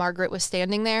Margret was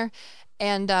standing there,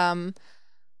 and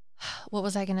what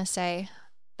was I going to say?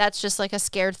 That's just like a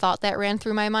scared thought that ran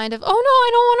through my mind of, oh no, I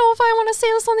don't know if I want to say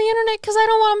this on the internet because I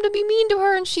don't want him to be mean to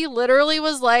her, and she literally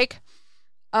was like,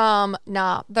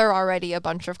 nah, they're already a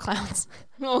bunch of clowns.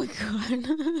 Oh my God.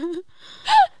 And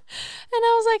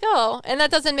I was like, oh, and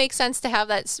that doesn't make sense to have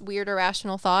that weird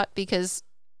irrational thought because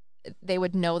they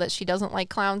would know that she doesn't like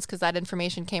clowns because that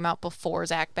information came out before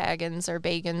Zach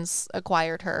Bagans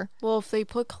acquired her. Well, if they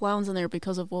put clowns in there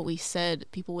because of what we said,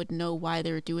 people would know why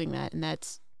they were doing that, and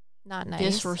that's not nice.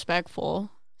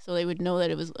 Disrespectful. So they would know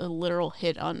that it was a literal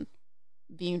hit on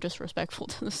being disrespectful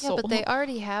to the soul. Yeah, but they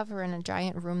already have her in a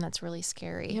giant room that's really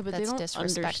scary. Yeah, but that's they don't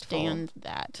understand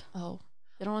that. Oh.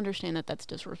 They don't understand that that's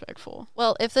disrespectful.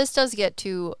 Well, if this does get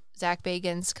to Zach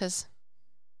Bagans, because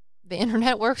the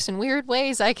internet works in weird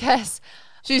ways, I guess.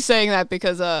 She's saying that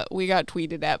because we got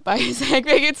tweeted at by Zach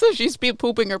Bagan, so she's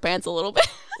pooping her pants a little bit.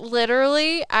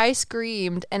 Literally, I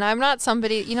screamed, and I'm not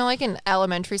somebody, like in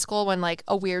elementary school when like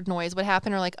a weird noise would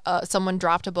happen or like someone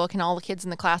dropped a book and all the kids in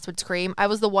the class would scream. I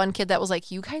was the one kid that was like,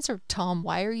 you guys are dumb.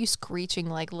 Why are you screeching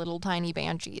like little tiny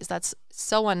banshees? That's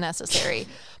so unnecessary.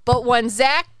 But when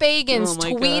Zach Bagans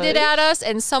tweeted at us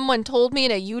and someone told me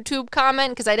in a YouTube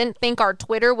comment, because I didn't think our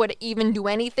Twitter would even do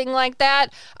anything like that,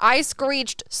 I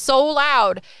screeched so loud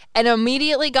loud and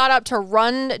immediately got up to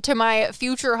run to my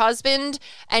future husband,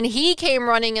 and he came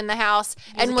running in the house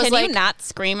and was Can like, you not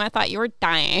scream? I thought you were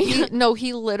dying.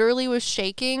 he literally was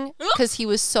shaking because he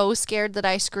was so scared that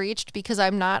I screeched, because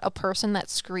I'm not a person that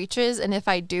screeches, and if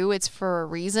I do, it's for a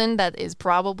reason that is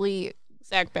probably...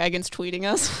 Zach Bagan's tweeting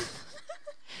us.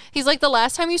 He's like, the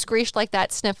last time you screeched like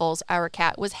that, Sniffles, our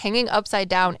cat, was hanging upside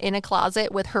down in a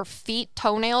closet with her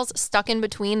toenails stuck in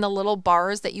between the little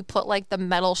bars that you put like the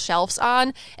metal shelves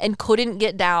on, and couldn't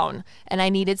get down. And I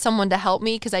needed someone to help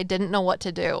me because I didn't know what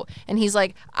to do. And he's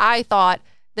like, I thought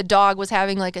the dog was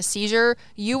having like a seizure.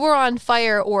 You were on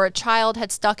fire, or a child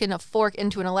had stuck in a fork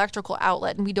into an electrical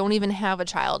outlet, and we don't even have a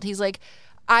child. He's like,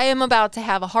 I am about to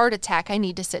have a heart attack. I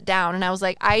need to sit down. And I was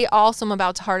like, I also am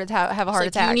about to have a heart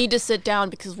attack. You need to sit down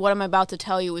because what I'm about to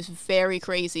tell you is very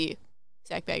crazy.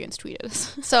 Zach Bagan's tweeted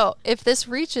us. So if this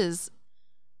reaches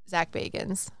Zach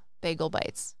Bagan's Bagel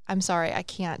Bites, I'm sorry, I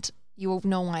can't. You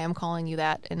know why I'm calling you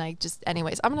that. And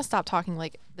anyways, I'm going to stop talking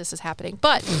like this is happening.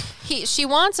 But she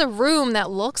wants a room that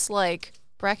looks like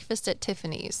Breakfast at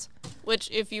Tiffany's. Which,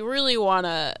 if you really want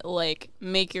to, like,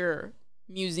 make your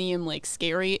museum like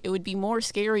scary, it would be more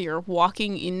scarier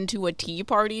walking into a tea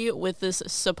party with this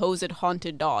supposed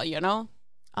haunted doll, you know?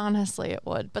 Honestly, it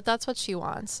would, but that's what she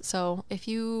wants. So if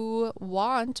you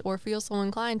want or feel so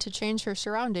inclined to change her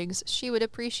surroundings, she would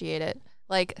appreciate it.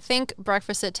 Like, think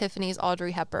Breakfast at Tiffany's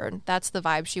Audrey Hepburn. That's the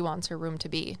vibe she wants her room to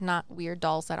be, not weird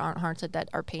dolls that aren't haunted that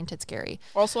are painted scary.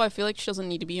 Also, I feel like she doesn't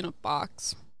need to be in a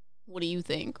box. What do you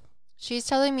think? She's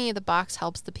telling me the box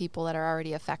helps the people that are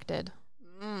already affected.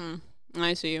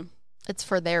 I see. It's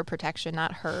for their protection,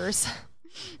 not hers.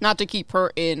 Not to keep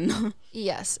her in.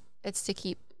 Yes, it's to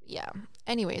keep, yeah.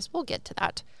 Anyways, we'll get to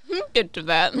that. Get to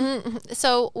that.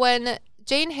 So when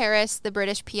Jane Harris, the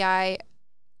British PI,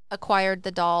 acquired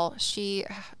the doll, she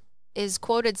is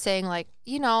quoted saying, like,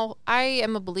 you know, I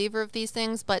am a believer of these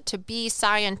things, but to be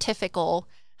scientifical,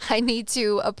 I need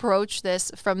to approach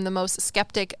this from the most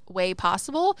skeptic way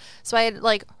possible. So I had,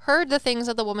 like, heard the things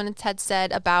that the woman had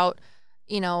said about,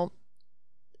 you know,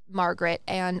 Margret,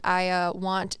 and I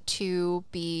want to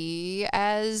be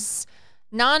as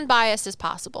non-biased as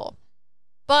possible.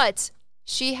 But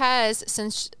she has,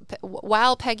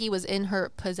 while Peggy was in her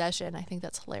possession, I think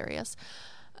that's hilarious.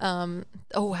 Oh,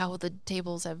 wow, the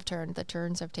tables have turned. The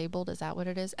turns have tabled. Is that what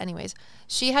it is? Anyways,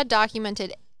 she had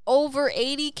documented over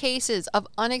 80 cases of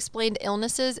unexplained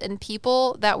illnesses in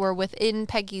people that were within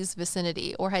Peggy's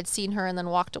vicinity, or had seen her and then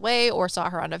walked away, or saw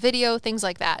her on a video, things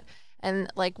like that.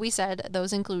 And like we said,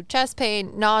 those include chest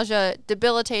pain, nausea,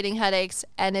 debilitating headaches,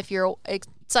 and if you're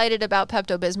excited about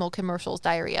Pepto-Bismol commercials,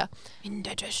 diarrhea.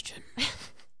 Indigestion.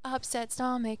 Upset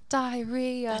stomach,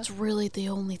 diarrhea. That's really the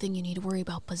only thing you need to worry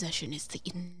about possession is the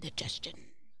indigestion.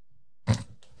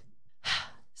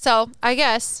 So, I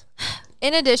guess,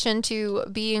 in addition to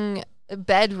being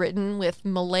bedridden with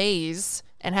malaise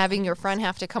and having your friend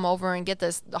have to come over and get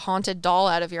this haunted doll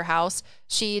out of your house,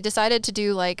 she decided to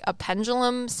do like a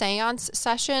pendulum seance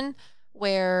session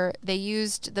where they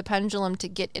used the pendulum to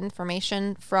get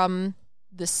information from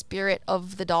the spirit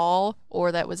of the doll,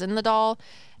 or that was in the doll.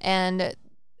 And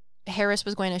Harris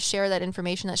was going to share that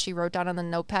information that she wrote down on the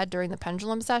notepad during the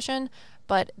pendulum session.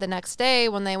 But the next day,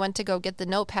 when they went to go get the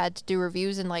notepad to do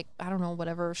reviews and, like, I don't know,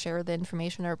 whatever, share the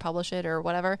information or publish it or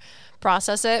whatever,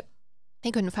 process it, they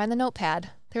couldn't find the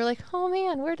notepad. They were like, oh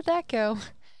man, where did that go?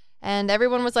 And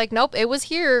everyone was like, nope, it was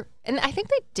here. And I think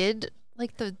they did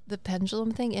like the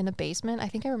pendulum thing in a basement. I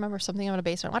think I remember something about a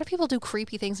basement. Why do people do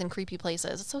creepy things in creepy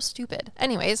places? It's so stupid.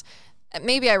 Anyways,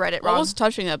 maybe I read it wrong. I was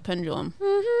touching that pendulum.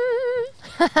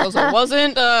 Because it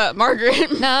wasn't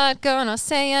Margret. Not gonna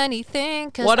say anything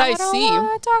because what I don't see,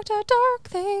 want to talk to dark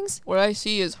things. What I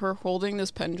see is her holding this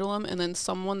pendulum, and then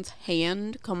someone's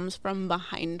hand comes from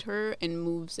behind her and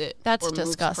moves it. That's or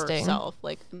disgusting. Moves herself,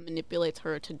 like manipulates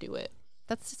her to do it.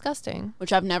 That's disgusting.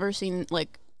 Which I've never seen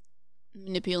like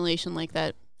manipulation like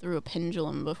that through a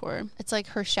pendulum before. It's like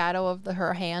her shadow of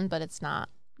her hand, but it's not.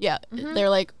 Yeah, they're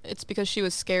like, it's because she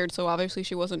was scared, so obviously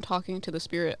she wasn't talking to the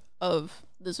spirit of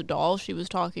this doll. She was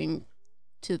talking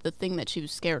to the thing that she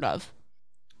was scared of.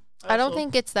 I don't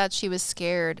think it's that she was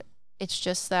scared. It's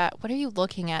just that, what are you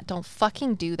looking at? Don't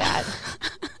fucking do that.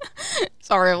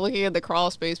 Sorry, I'm looking at the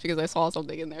crawl space because I saw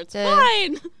something in there. It's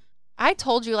fine. I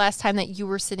told you last time that you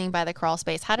were sitting by the crawl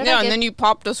space. How did I and then you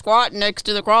popped a squat next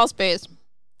to the crawl space.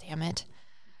 Damn it.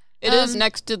 It is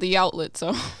next to the outlet,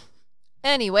 so...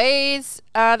 Anyways,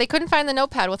 they couldn't find the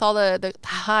notepad with all the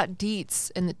hot deets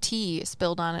and the tea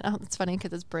spilled on it. Oh, that's funny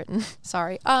because it's Britain.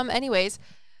 Sorry. Anyways,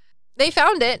 they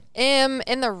found it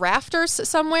in the rafters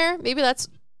somewhere. Maybe that's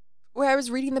where I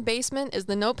was reading the basement is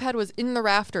the notepad was in the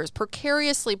rafters,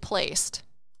 precariously placed,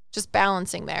 just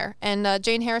balancing there. And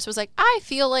Jane Harris was like, I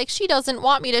feel like she doesn't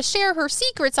want me to share her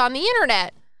secrets on the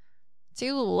internet.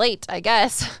 Too late, I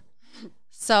guess.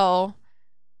 So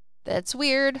that's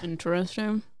weird.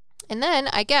 Interesting. And then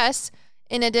I guess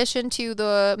in addition to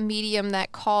the medium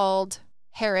that called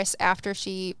Harris after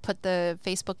she put the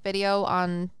Facebook video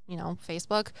on,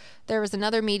 Facebook, there was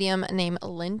another medium named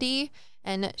Lindy,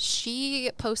 and she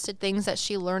posted things that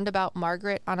she learned about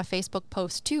Margret on a Facebook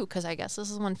post too, because I guess this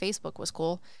is when Facebook was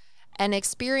cool, and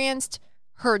experienced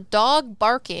her dog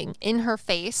barking in her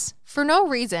face for no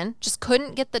reason, just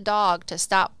couldn't get the dog to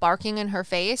stop barking in her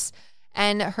face,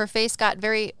 and her face got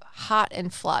very hot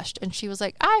and flushed, and she was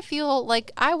like, I feel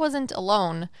like I wasn't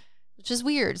alone, which is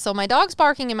weird. So my dog's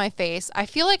barking in my face. I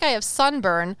feel like I have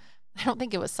sunburn. I don't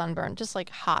think it was sunburn, just like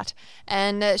hot.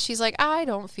 And she's like, I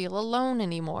don't feel alone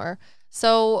anymore.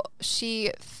 So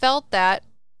she felt that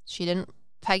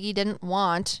Peggy didn't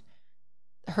want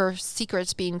her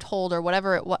secrets being told or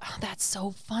whatever it was. Oh, that's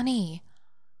so funny.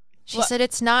 She said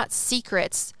it's not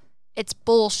secrets. It's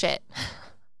bullshit.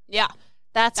 Yeah.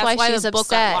 That's why she's the upset. Book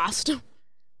got lost.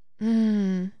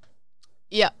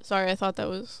 Yeah, sorry, I thought that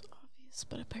was obvious,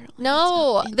 but apparently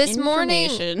no. This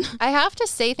morning, information. I have to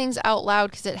say things out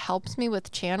loud because it helps me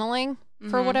with channeling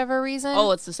for whatever reason.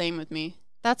 Oh, it's the same with me.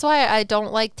 That's why I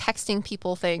don't like texting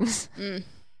people things.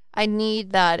 I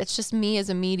need that. It's just me as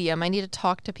a medium. I need to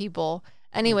talk to people.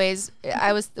 Anyways,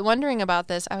 I was wondering about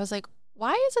this. I was like,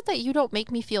 why is it that you don't make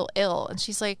me feel ill? And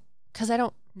she's like, because I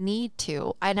don't need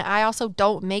to. And I also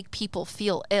don't make people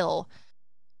feel ill.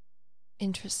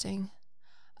 Interesting.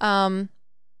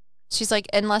 She's like,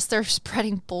 unless they're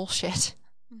spreading bullshit.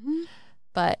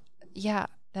 But yeah,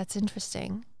 that's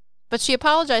interesting. But she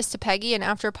apologized to Peggy, and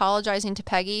after apologizing to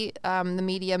Peggy, the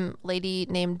medium lady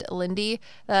named Lindy,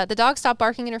 the dog stopped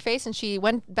barking in her face, and she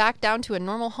went back down to a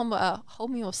normal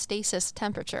homeostatic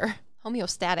temperature.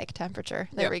 Homeostatic temperature.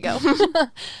 There we go.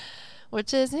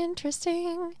 Which is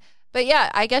interesting. But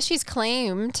yeah, I guess she's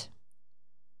claimed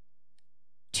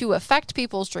to affect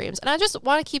people's dreams. And I just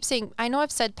want to keep saying, I know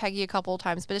I've said Peggy a couple of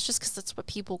times, but it's just because that's what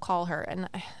people call her, and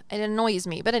it annoys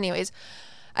me. But anyways,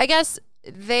 I guess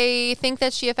they think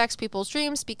that she affects people's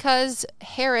dreams because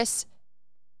Harris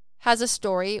has a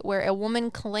story where a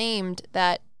woman claimed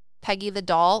that Peggy the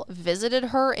doll visited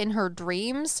her in her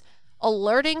dreams,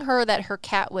 alerting her that her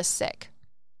cat was sick.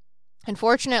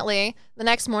 Unfortunately, the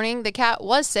next morning, the cat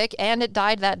was sick and it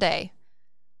died that day.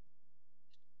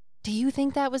 Do you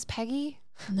think that was Peggy?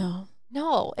 No.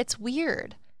 No, it's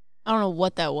weird. I don't know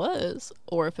what that was,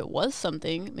 or if it was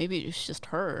something. Maybe it's just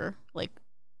her, like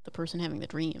the person having the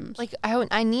dreams. Like,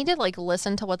 I need to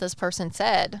listen to what this person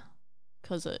said.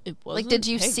 Because it was like, did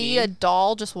you Peggy. see a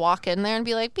doll just walk in there and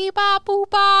be like, beep bop, boop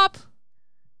bop?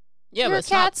 Yeah, your but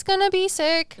cat's gonna be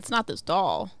sick. It's not this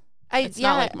doll. It's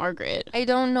not like Margret. I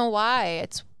don't know why.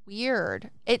 It's weird.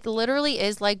 It literally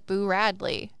is like Boo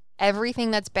Radley.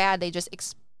 Everything that's bad, they just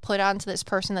put onto this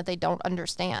person that they don't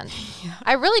understand. Yeah.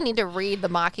 I really need to read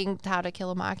How to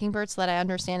Kill a Mockingbird so that I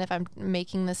understand if I'm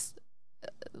making this.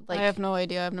 I have no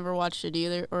idea. I've never watched it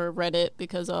either or read it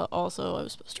because also I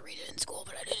was supposed to read it in school,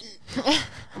 but I didn't.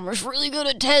 I'm just really good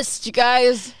at tests, you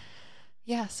guys.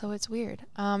 Yeah, so it's weird.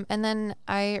 And then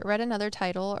I read another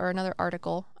title or another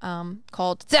article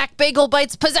called Zach Bagel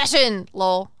Bites Possession.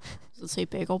 Lol. Does it say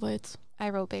Bagel Bites? I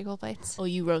wrote Bagel Bites. Oh,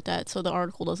 you wrote that, so the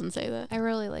article doesn't say that. I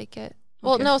really like it.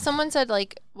 Well, no, someone said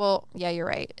yeah, you're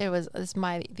right. It's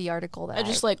the article that I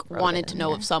just wanted to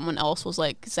know if someone else was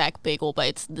like Zach Bagel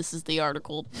Bites. This is the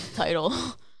article title.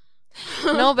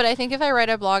 No, but I think if I write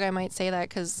a blog, I might say that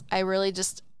because I really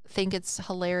just think it's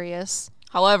hilarious.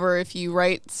 However, if you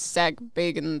write Zach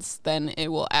Bagans, then it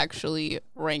will actually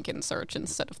rank in search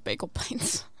instead of Bagel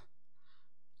Bites.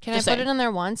 Can I put it in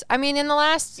there once? I mean, in the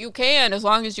last... You can, as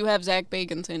long as you have Zach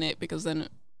Bagans in it, because then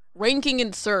ranking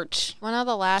in search. One of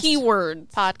the last keywords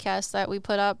podcasts that we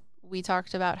put up, we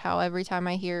talked about how every time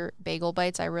I hear Bagel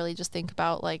Bites, I really just think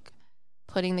about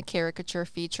putting the caricature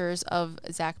features of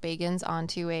Zach Bagans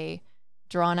onto a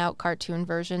drawn-out cartoon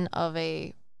version of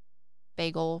a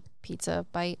bagel pizza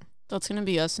bite. That's going to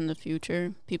be us in the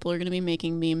future. People are going to be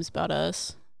making memes about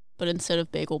us, but instead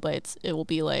of Bagel Bites, it will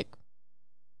be I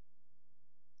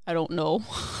don't know.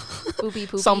 Spoopy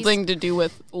poopies. Something to do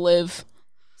with live.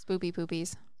 Spoopy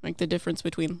poopies. Like the difference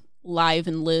between live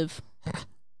and live.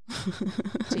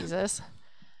 Jesus.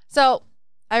 So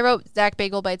I wrote Zach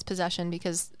Bagel Bites Possession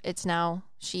because it's now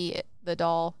the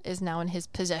doll is now in his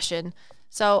possession.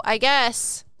 So I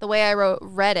guess the way I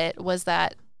read it was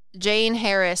that Jane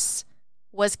Harris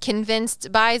was convinced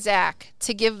by Zach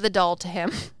to give the doll to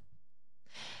him.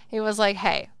 He was like,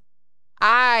 hey,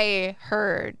 I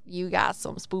heard you got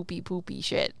some spoopy poopy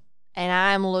shit, and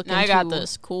I'm looking. I got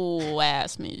this cool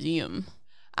ass museum.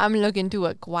 I'm looking to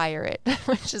acquire it,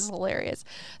 which is hilarious.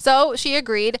 So she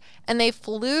agreed, and they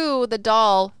flew the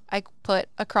doll, I put,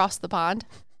 across the pond.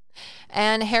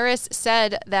 And Harris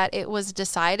said that it was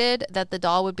decided that the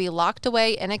doll would be locked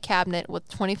away in a cabinet with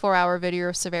 24-hour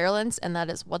video surveillance, and that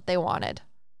is what they wanted.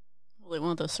 Well, they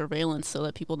want the surveillance so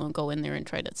that people don't go in there and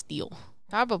try to steal.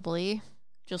 Probably.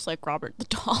 Just like Robert the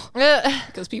doll.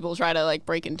 Because people try to, like,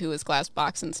 break into his glass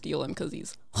box and steal him because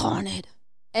he's haunted.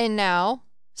 And now,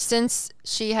 since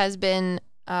she has been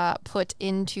put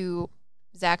into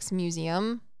Zach's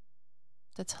museum,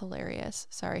 that's hilarious.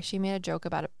 Sorry, she made a joke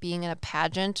about it being in a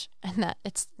pageant, and that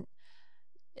it's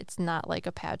not like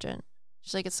a pageant.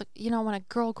 She's like, it's like, you know, when a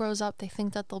girl grows up, they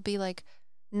think that they'll be like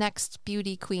next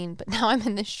beauty queen, but now I'm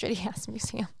in this shitty ass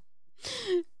museum.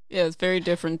 Yeah, it's very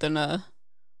different than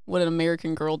what an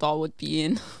American Girl doll would be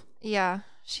in. Yeah,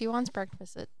 she wants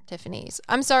breakfast at Tiffany's.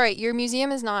 I'm sorry, your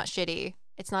museum is not shitty.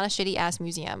 It's not a shitty ass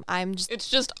museum. It's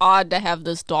just odd to have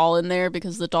this doll in there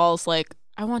because the doll's like,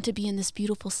 I want to be in this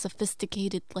beautiful,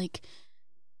 sophisticated, like,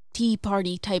 tea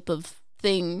party type of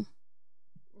thing.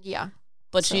 Yeah.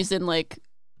 But she's in, like,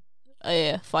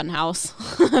 a fun house,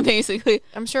 basically.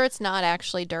 I'm sure it's not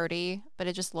actually dirty, but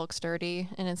it just looks dirty,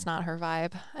 and it's not her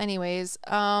vibe. Anyways,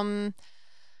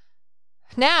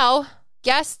 now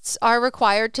guests are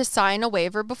required to sign a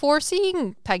waiver before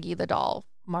seeing Peggy the doll,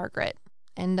 Margret.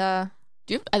 And, I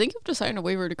think you have to sign a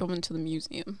waiver to come into the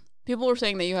museum. People were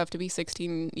saying that you have to be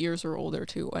 16 years or older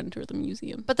to enter the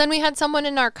museum. But then we had someone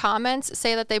in our comments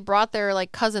say that they brought their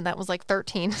like cousin that was like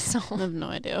 13. So I have no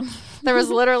idea. There was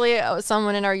literally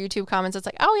someone in our YouTube comments that's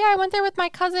like, oh yeah, I went there with my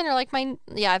cousin, or like I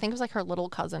think it was like her little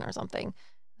cousin or something.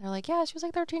 They're like, yeah, she was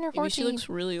like 13 or 14. Maybe she looks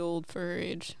really old for her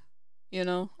age. You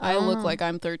know, I look like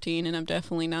I'm 13 and I'm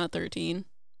definitely not 13.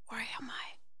 Or am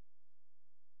I?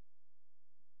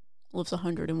 Lives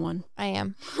 101. I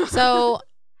am. So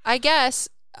I guess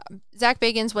Zach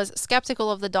Bagans was skeptical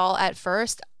of the doll at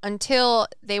first until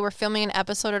they were filming an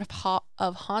episode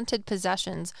of Haunted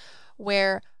Possessions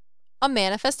where a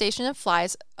manifestation of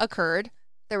flies occurred.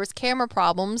 There was camera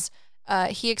problems.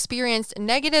 He experienced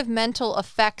negative mental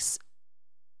effects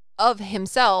of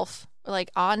himself,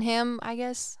 like on him, I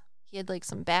guess. He had like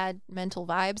some bad mental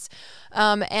vibes.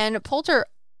 And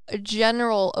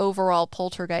general overall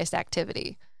poltergeist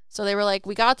activity. So they were like,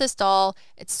 we got this doll.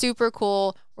 It's super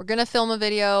cool. We're going to film a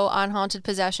video on Haunted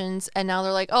Possessions. And now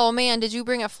they're like, oh man, did you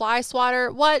bring a fly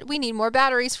swatter? What? We need more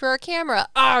batteries for our camera.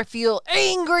 I feel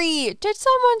angry. Did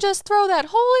someone just throw that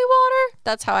holy water?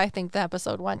 That's how I think the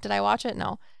episode went. Did I watch it?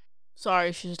 No.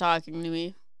 Sorry, she's talking to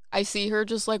me. I see her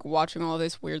just like watching all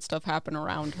this weird stuff happen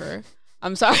around her.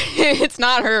 I'm sorry. It's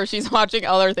not her. She's watching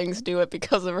other things do it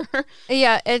because of her.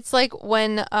 Yeah, it's like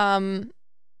when,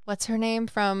 what's her name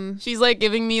from? She's like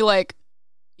giving me like,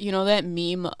 you know, that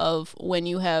meme of when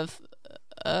you have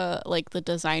like the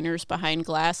designers behind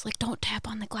glass, like don't tap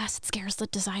on the glass, it scares the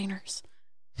designers.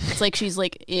 It's like she's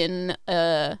like in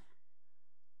a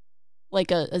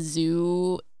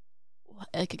zoo,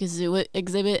 like a zoo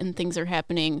exhibit, and things are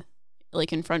happening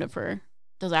like in front of her.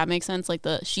 Does that make sense? Like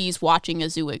she's watching a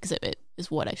zoo exhibit is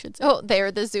what I should say. Oh,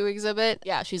 they're the zoo exhibit?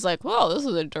 Yeah, she's like, whoa, this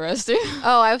is interesting.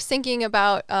 Oh, I was thinking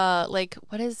about like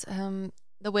what is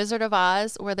The Wizard of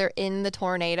Oz, where they're in the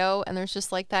tornado and there's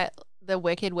just like the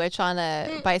Wicked Witch on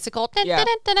a bicycle. Yeah.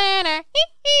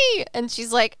 And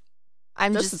she's like,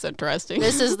 this is interesting.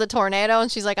 This is the tornado,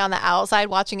 and she's like on the outside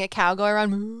watching a cow go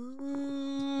around.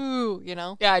 You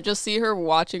know? Yeah, I just see her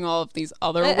watching all of these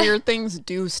other weird things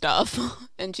do stuff.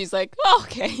 And she's like, oh,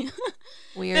 okay.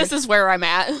 Weird. This is where I'm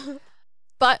at.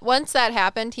 But once that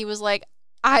happened, he was like,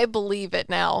 I believe it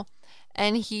now.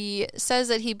 And he says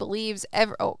that he believes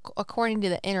according to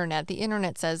the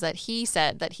internet says that he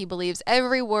said that he believes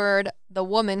every word the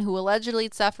woman who allegedly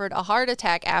suffered a heart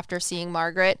attack after seeing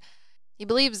Margret, he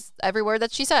believes every word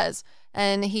that she says.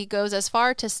 And he goes as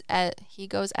far to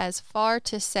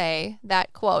say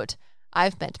that, quote,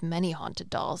 I've met many haunted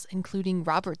dolls, including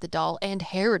Robert the doll and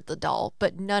Herod the doll,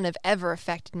 but none have ever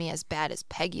affected me as bad as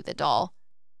Peggy the doll.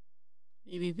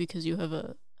 Maybe because you have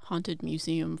a haunted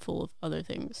museum full of other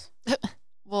things.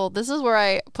 Well, this is where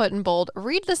I put in bold,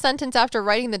 read the sentence after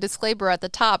writing the disclaimer at the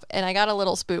top, and I got a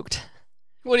little spooked.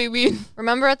 What do you mean?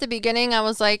 Remember at the beginning, I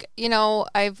was like, you know,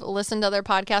 I've listened to other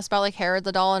podcasts about like Herod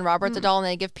the doll and Robert the doll, and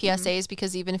they give PSAs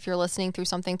because even if you're listening through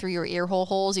something through your ear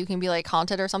holes, you can be like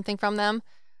haunted or something from them.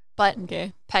 But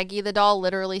Peggy the doll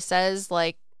literally says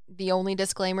like the only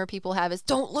disclaimer people have is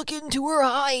don't look into her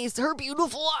eyes, her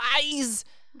beautiful eyes.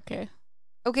 Okay.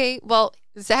 Okay, well,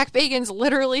 Zach Bagans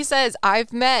literally says,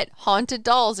 I've met haunted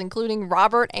dolls, including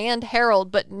Robert and Harold,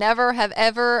 but none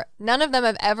of them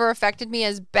have ever affected me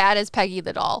as bad as Peggy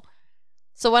the doll.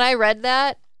 So when I read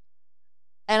that,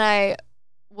 and I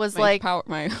was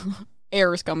my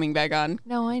air is coming back on.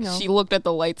 No, I know. She looked at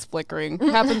the lights flickering.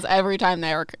 It happens every time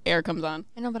the air comes on.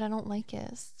 I know, but I don't like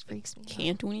it. It freaks me out.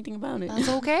 Can't do anything about it. That's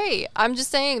okay. I'm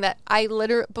just saying that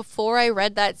before I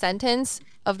read that sentence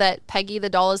of that Peggy the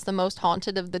doll is the most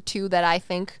haunted of the two that I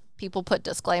think people put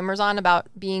disclaimers on about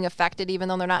being affected even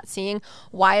though they're not seeing,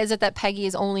 why is it that Peggy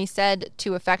is only said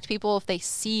to affect people if they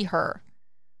see her?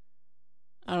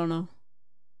 I don't know.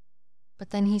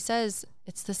 But then he says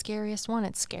it's the scariest one.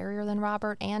 It's scarier than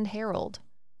Robert and Harold.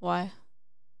 Why?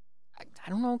 I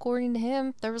don't know. According to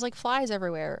him, there was like flies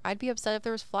everywhere. I'd be upset if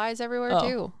there was flies everywhere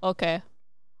too. Okay.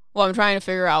 Well, I'm trying to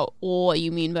figure out what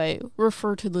you mean by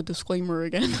refer to the disclaimer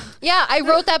again. Yeah, I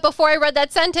wrote that before I read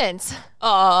that sentence.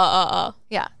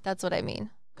 Yeah, that's what I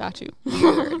mean. Got you.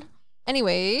 Weird.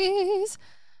 Anyways,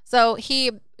 so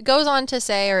he goes on to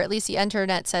say, or at least the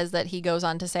internet says that he goes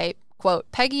on to say, quote,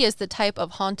 Peggy is the type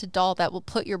of haunted doll that will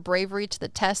put your bravery to the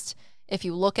test if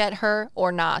you look at her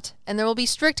or not. And there will be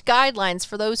strict guidelines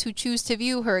for those who choose to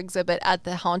view her exhibit at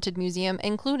the Haunted Museum,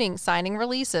 including signing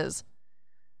releases.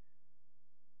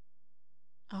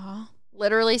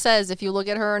 Literally says if you look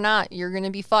at her or not, you're going to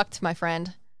be fucked, my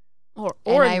friend. Or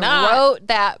I not. wrote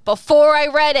that before I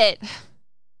read it.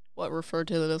 What referred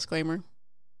to the disclaimer?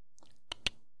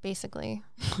 Basically.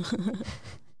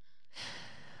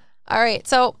 All right.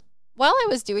 So while I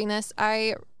was doing this,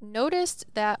 I noticed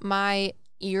that my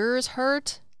ears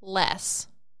hurt less.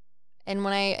 And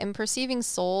when I am perceiving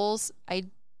souls, I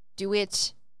do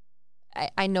it.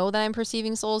 I know that I'm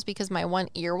perceiving souls because my one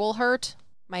ear will hurt.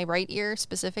 My right ear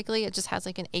specifically, it just has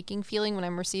like an aching feeling when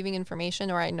I'm receiving information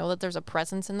or I know that there's a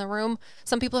presence in the room.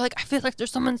 Some people are like, I feel like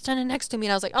there's someone standing next to me.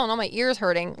 And I was like, oh no, my ear's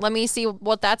hurting. Let me see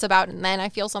what that's about. And then I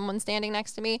feel someone standing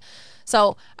next to me.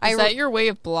 So Is that your way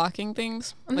of blocking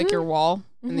things? Mm-hmm. Like your wall?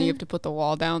 And then you have to put the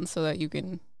wall down so that you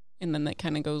can, and then that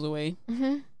kind of goes away.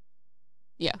 Mm-hmm.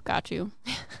 Yeah, got you.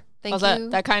 Thank you.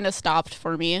 That kind of stopped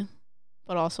for me,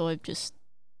 but also I've just...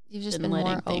 You've just been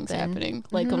letting things open. happening.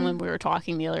 Like when we were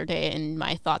talking the other day and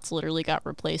my thoughts literally got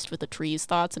replaced with the trees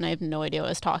thoughts and I have no idea what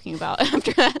I was talking about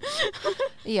after that.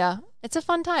 Yeah, it's a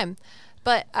fun time.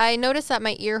 But I noticed that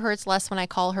my ear hurts less when I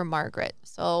call her Margret.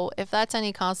 So if that's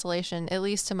any consolation, at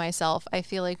least to myself, I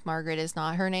feel like Margret is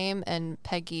not her name and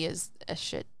Peggy is a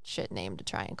shit name to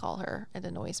try and call her. It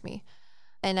annoys me.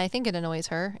 And I think it annoys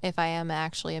her if I am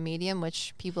actually a medium,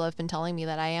 which people have been telling me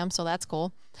that I am, so that's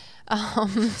cool.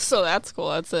 So that's cool.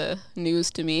 That's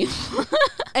news to me.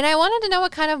 And I wanted to know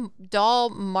what kind of doll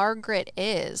Margret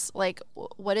is. Like,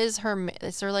 what is her...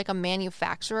 Is there like a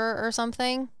manufacturer or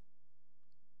something?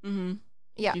 Mm-hmm.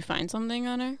 Yeah. Did you find something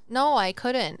on her? No, I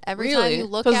couldn't. Every time you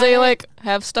look at it... Because they like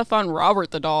have stuff on Robert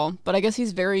the doll, but I guess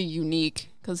he's very unique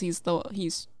because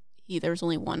there's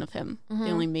only one of him. Mm-hmm.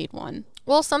 They only made one.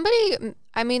 Well,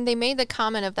 they made the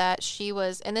comment of that she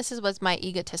was, and this was my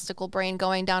egotistical brain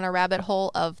going down a rabbit hole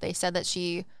of, they said that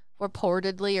she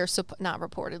reportedly, or not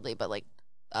reportedly, but like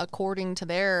according to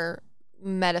their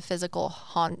metaphysical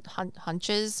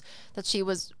hunches, that she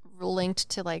was linked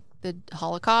to like the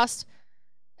Holocaust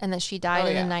and that she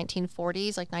died in the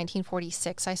 1940s, like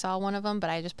 1946. I saw one of them, but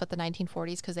I just put the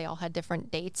 1940s because they all had different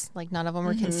dates. Like none of them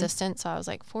were consistent. So I was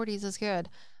like, 40s is good.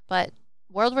 But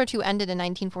World War II ended in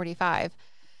 1945.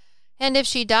 And if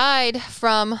she died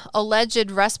from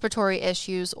alleged respiratory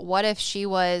issues, what if she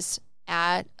was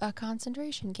at a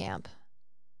concentration camp?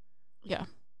 Yeah.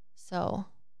 So,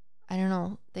 I don't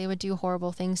know. They would do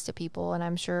horrible things to people. And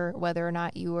I'm sure whether or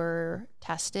not you were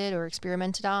tested or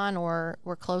experimented on or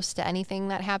were close to anything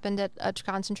that happened at a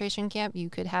concentration camp, you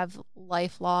could have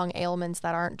lifelong ailments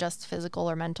that aren't just physical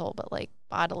or mental, but like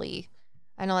bodily.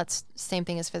 I know that's the same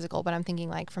thing as physical, but I'm thinking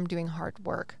like from doing hard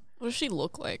work. What does she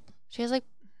look like? She has like...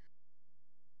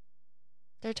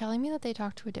 They're telling me that they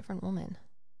talked to a different woman.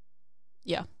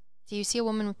 Yeah. Do you see a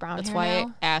woman with brown hair That's why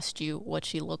now? I asked you what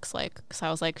she looks like. Because I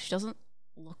was like, she doesn't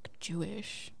look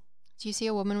Jewish. Do you see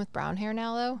a woman with brown hair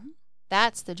now, though? Mm-hmm.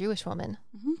 That's the Jewish woman.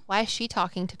 Mm-hmm. Why is she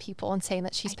talking to people and saying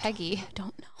that she's Peggy? I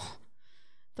don't know.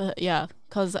 But yeah,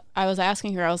 because I was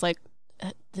asking her, I was like,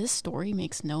 this story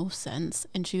makes no sense.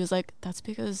 And she was like, that's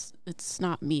because it's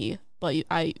not me.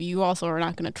 But you also are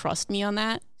not going to trust me on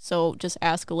that. So just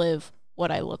ask Liv what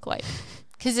I look like.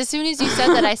 Because as soon as you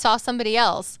said that, I saw somebody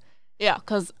else. Yeah,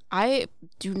 because I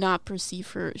do not perceive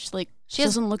her. She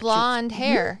doesn't look blonde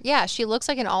hair. Mm-hmm. Yeah, she looks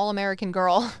like an all-American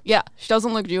girl. Yeah, she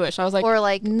doesn't look Jewish. I was like, or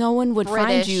like no one would British.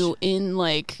 find you in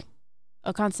like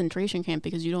a concentration camp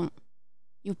because you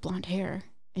have blonde hair.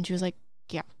 And she was like,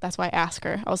 yeah, that's why I asked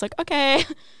her. I was like, okay.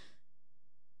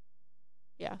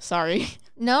 Yeah, sorry.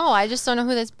 No, I just don't know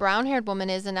who this brown-haired woman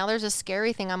is, and now there's a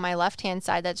scary thing on my left-hand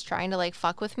side that's trying to, like,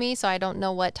 fuck with me, so I don't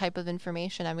know what type of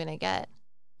information I'm gonna get.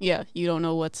 Yeah, you don't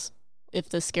know if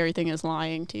the scary thing is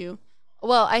lying to you.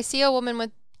 Well, I see a woman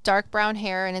with dark brown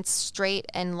hair, and it's straight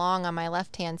and long on my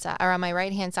left-hand side, or on my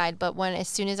right-hand side, but as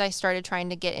soon as I started trying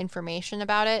to get information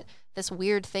about it, this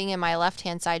weird thing in my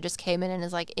left-hand side just came in and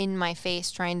is, like, in my face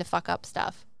trying to fuck up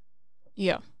stuff.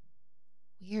 Yeah.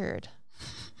 Weird.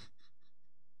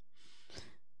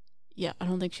 Yeah, I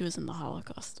don't think she was in the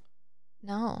Holocaust.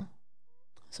 No.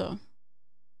 So.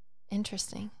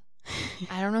 Interesting.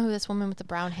 I don't know who this woman with the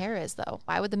brown hair is, though.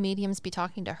 Why would the mediums be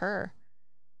talking to her?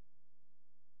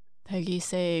 Peggy's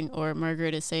saying, or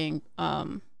Margret is saying,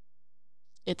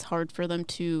 it's hard for them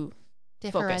to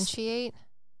differentiate?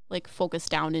 Focus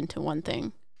down into one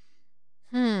thing.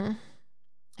 I,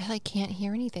 like, can't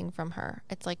hear anything from her.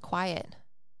 It's, like, quiet.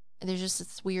 There's just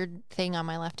this weird thing on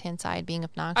my left-hand side being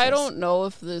obnoxious. I don't know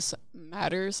if this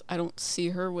matters. I don't see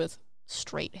her with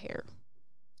straight hair.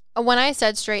 When I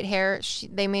said straight hair,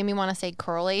 they made me want to say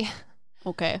curly.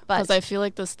 Okay. Because I feel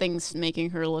like this thing's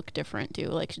making her look different, too.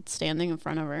 Like, she's standing in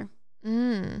front of her.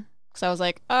 Because I was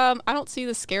like, I don't see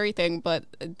the scary thing, but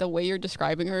the way you're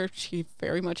describing her, she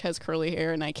very much has curly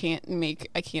hair, and I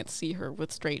can't see her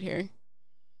with straight hair.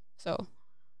 So,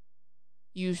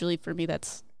 usually for me,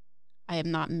 I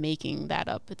am not making that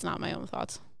up. It's not my own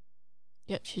thoughts.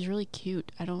 Yeah, she's really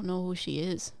cute. I don't know who she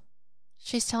is.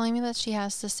 She's telling me that she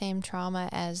has the same trauma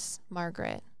as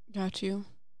Margret. Got you.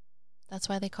 That's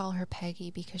why they call her Peggy,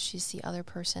 because she's the other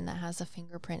person that has a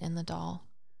fingerprint in the doll.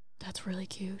 That's really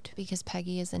cute. Because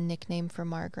Peggy is a nickname for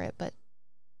Margret, but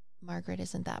Margret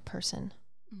isn't that person.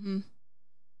 Mm-hmm.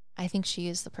 I think she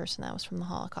is the person that was from the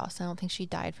Holocaust. I don't think she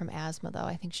died from asthma, though.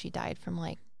 I think she died from,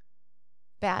 like,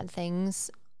 bad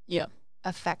things. Yeah.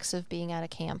 Effects of being at a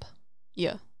camp.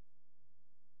 Yeah.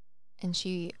 And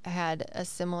she had a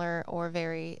similar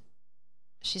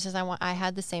she says, I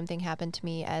had the same thing happen to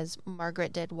me as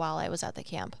Margret did while I was at the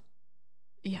camp.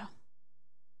 Yeah.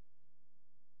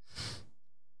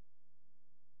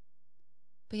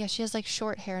 But yeah, she has, like,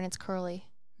 short hair and it's curly.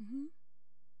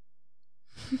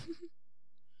 Mm-hmm.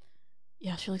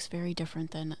 Yeah, she looks very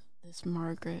different than this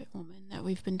Margret woman that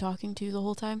we've been talking to the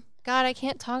whole time. God, I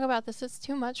can't talk about this. It's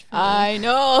too much for me. I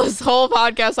know. This whole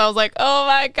podcast, I was like, oh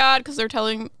my God, because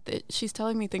she's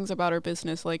telling me things about her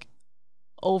business, like,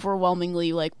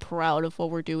 overwhelmingly, like, proud of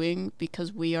what we're doing,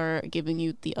 because we are giving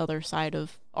you the other side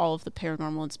of all of the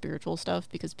paranormal and spiritual stuff,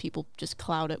 because people just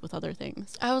cloud it with other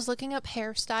things. I was looking up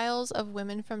hairstyles of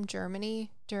women from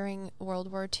Germany during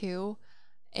World War II,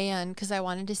 and because I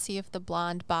wanted to see if the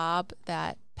blonde bob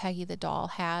that Peggy the doll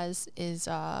has is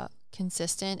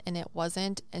consistent, and it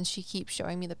wasn't. And she keeps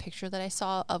showing me the picture that I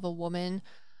saw of a woman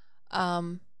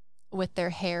with their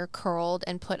hair curled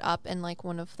and put up in, like,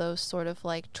 one of those sort of,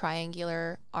 like,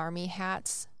 triangular army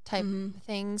hats type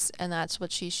things, and that's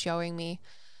what she's showing me.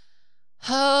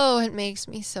 Oh, it makes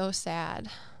me so sad.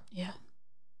 Yeah.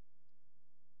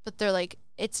 But they're like,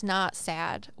 it's not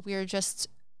sad. We're just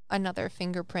another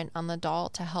fingerprint on the doll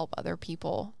to help other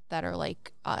people that are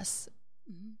like us.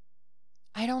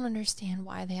 I don't understand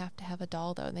why they have to have a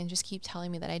doll, though. They just keep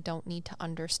telling me that I don't need to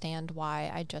understand why.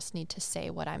 I just need to say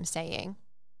what I'm saying.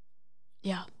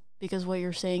 Yeah, because what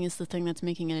you're saying is the thing that's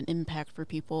making an impact for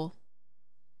people.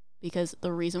 Because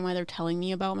the reason why they're telling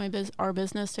me about our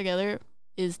business together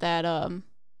is that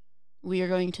we are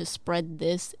going to spread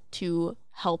this to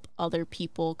help other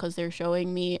people. Because they're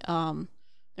showing me,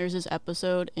 there's this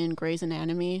episode in Grey's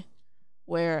Anatomy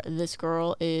where this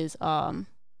girl is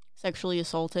sexually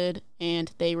assaulted,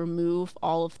 and they remove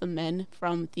all of the men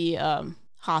from the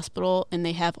hospital, and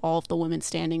they have all of the women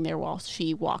standing there while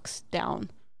she walks down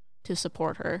to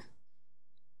support her.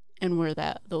 And we're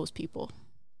those people.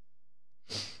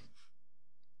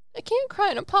 I can't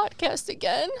cry in a podcast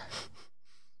again.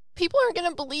 People aren't going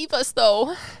to believe us,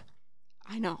 though.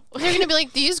 I know. They're going to be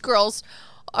like, these girls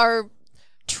are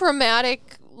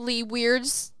traumatically weird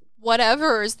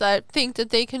whatevers that think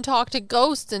that they can talk to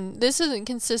ghosts, and this isn't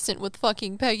consistent with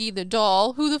fucking Peggy the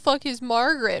doll. Who the fuck is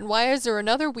Margret? And why is there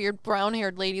another weird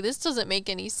brown-haired lady? This doesn't make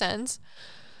any sense.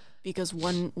 Because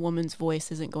one woman's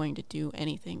voice isn't going to do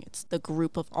anything. It's the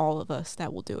group of all of us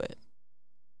that will do it.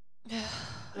 I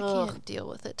can't deal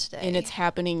with it today. And it's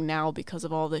happening now because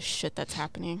of all this shit that's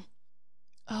happening.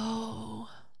 Oh.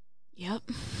 Yep.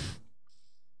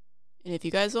 And if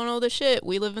you guys don't know the shit,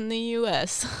 we live in the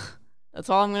U.S. That's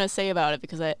all I'm going to say about it,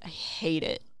 because I hate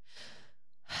it.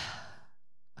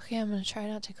 Okay, I'm going to try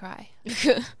not to cry.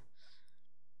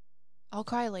 I'll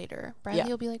cry later. Bradley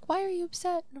will be like, why are you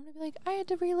upset? And I'm going to be like, I had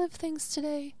to relive things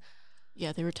today.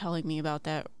 Yeah, they were telling me about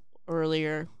that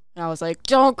earlier. And I was like,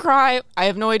 don't cry. I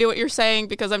have no idea what you're saying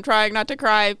because I'm trying not to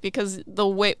cry because the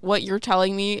way what you're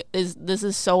telling me is this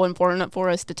is so important for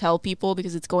us to tell people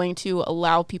because it's going to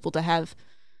allow people to have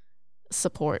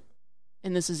support.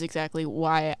 And this is exactly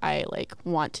why I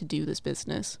want to do this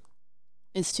business,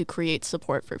 is to create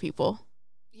support for people.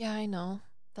 Yeah, I know.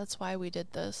 That's why we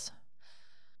did this.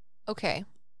 Okay.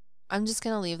 I'm just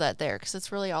going to leave that there because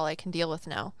it's really all I can deal with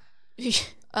now.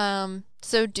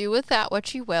 So do with that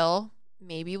what you will.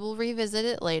 Maybe we'll revisit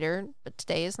it later, but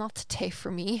today is not the day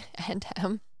for me and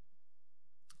him.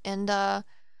 And I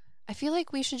feel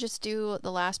like we should just do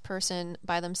the last person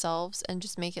by themselves and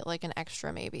just make it like an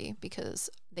extra maybe because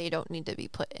they don't need to be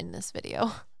put in this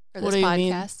video or this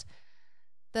podcast.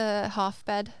 The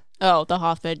Hoffbed. Oh, the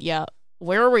Hoffbed, yeah.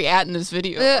 Where are we at in this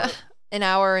video? An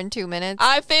hour and 2 minutes.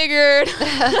 I figured.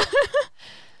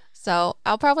 So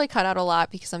I'll probably cut out a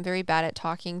lot because I'm very bad at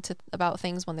talking about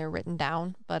things when they're written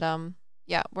down. But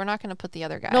yeah, we're not going to put the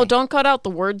other guy. No, don't cut out the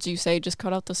words you say. Just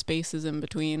cut out the spaces in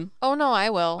between. Oh, no, I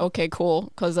will. Okay,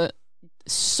 cool. Because it's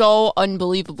so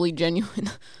unbelievably genuine.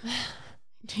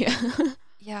 Yeah.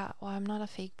 Yeah, well, I'm not a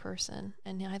fake person,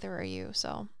 and neither are you,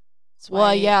 so that's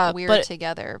why we're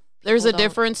together. There's a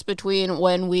difference between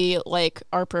when we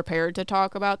are prepared to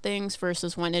talk about things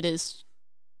versus when it is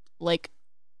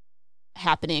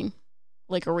happening,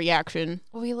 like a reaction.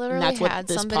 We literally that's had what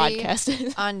this somebody podcast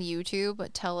is. on YouTube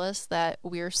tell us that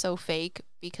we're so fake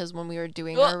because when we were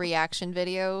doing our reaction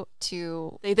video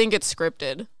they think it's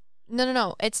scripted.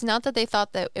 No. It's not that they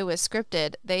thought that it was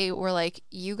scripted. They were like,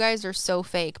 you guys are so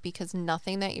fake because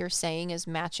nothing that you're saying is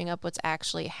matching up what's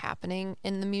actually happening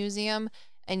in the museum.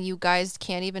 And you guys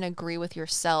can't even agree with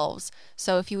yourselves.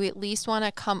 So if you at least want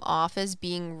to come off as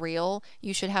being real,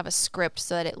 you should have a script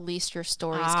so that at least your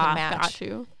stories can match. Got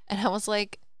you. And I was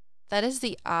like, that is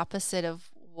the opposite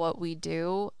of what we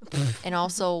do and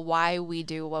also why we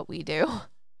do what we do.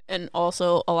 And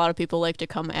also, a lot of people like to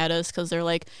come at us because they're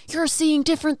like, you're seeing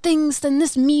different things than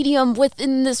this medium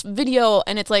within this video.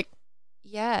 And it's like,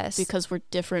 yes. Because we're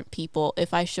different people.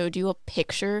 If I showed you a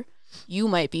picture, you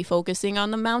might be focusing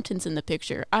on the mountains in the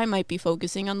picture. I might be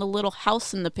focusing on the little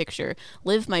house in the picture.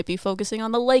 Liv might be focusing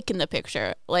on the lake in the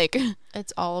picture.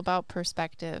 It's all about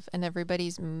perspective, and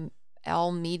everybody's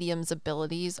all mediums'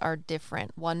 abilities are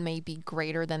different. One may be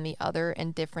greater than the other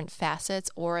in different facets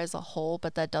or as a whole,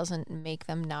 but that doesn't make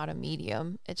them not a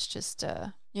medium. It's just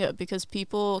yeah, because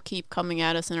people keep coming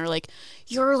at us and are like,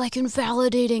 you're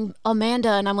invalidating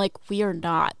Amanda, and I'm like, we are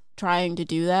not trying to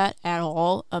do that at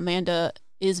all. Amanda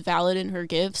is valid in her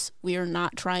gifts. We are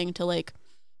not trying to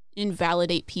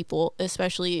invalidate people,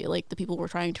 especially the people we're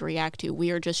trying to react to. We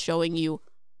are just showing you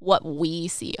what we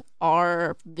see,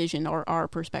 our vision or our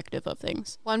perspective of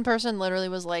things. One person literally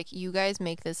was like, you guys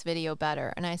make this video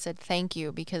better. And I said, thank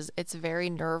you, because it's very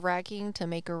nerve-wracking to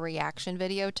make a reaction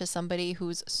video to somebody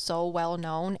who's so well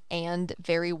known and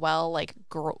very well,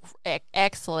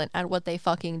 excellent at what they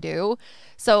fucking do.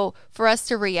 So for us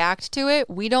to react to it,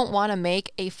 we don't want to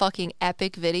make a fucking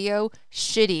epic video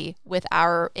shitty with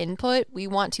our input. We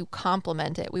want to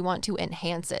complement it. We want to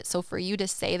enhance it. So for you to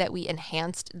say that we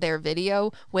enhanced their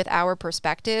video with our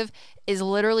perspective is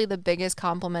literally the biggest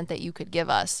compliment that you could give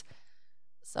us.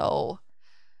 So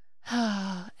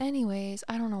anyways,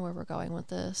 I don't know where we're going with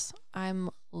this. I'm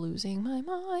losing my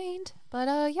mind.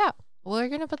 But yeah, we're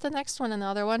going to put the next one in the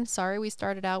other one. Sorry, we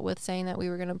started out with saying that we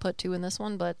were going to put 2 in this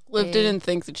one, but Liv didn't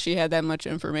think that she had that much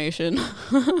information.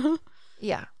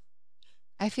 Yeah.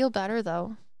 I feel better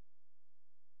though.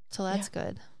 So that's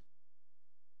good.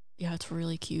 Yeah, it's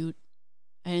really cute.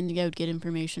 I didn't think I would get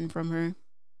information from her.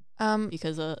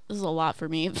 Because this is a lot for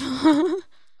me.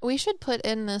 We should put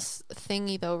in this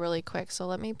thingy though really quick. So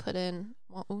let me put in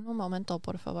uno momento,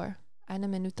 por favor. Eine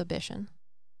Minute bitte.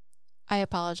 I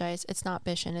apologize. It's not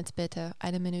bitte, it's bitte.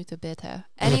 Eine Minute bitte.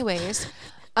 Anyways,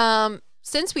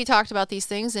 since we talked about these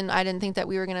things and I didn't think that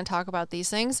we were going to talk about these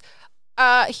things,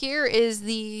 here is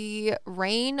the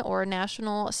RAIN or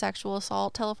National Sexual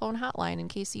Assault telephone hotline in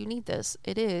case you need this.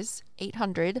 It is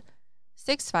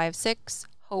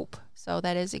 800-656-HOPE. So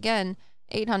that is, again,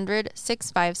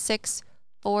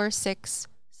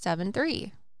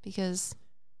 800-656-4673. Because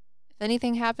if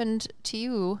anything happened to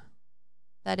you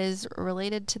that is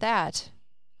related to that,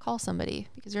 call somebody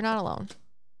because you're not alone.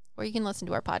 Or you can listen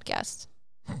to our podcast.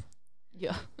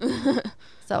 Yeah.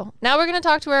 So now we're going to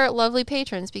talk to our lovely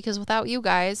patrons because without you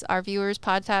guys, our viewers,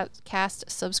 podcast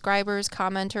subscribers,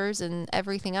 commenters, and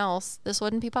everything else, this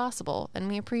wouldn't be possible. And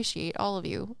we appreciate all of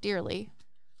you dearly.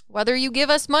 Whether you give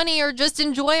us money or just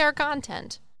enjoy our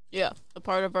content. Yeah, a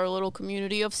part of our little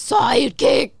community of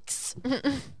sidekicks.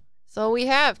 So we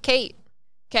have Kate.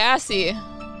 Cassie.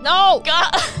 No!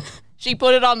 God. She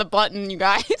put it on the button, you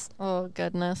guys. Oh,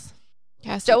 goodness.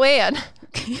 Cassie. Joanne.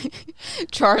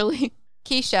 Charlie.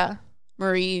 Keisha.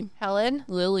 Marie. Helen.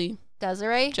 Lily.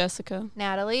 Desiree. Jessica.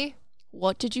 Natalie.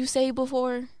 What did you say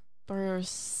before?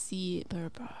 Bercy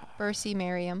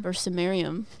Miriam.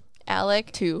 Bersamarium.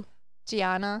 Alec. 2.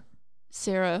 Gianna.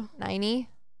 Sarah. 90.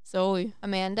 Zoe.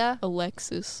 Amanda.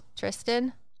 Alexis.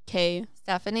 Tristan. Kay.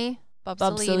 Stephanie.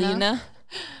 Bubselina.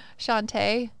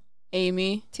 Shantae.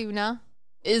 Amy. Tuna.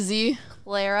 Izzy.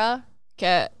 Clara.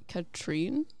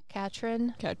 Katrine.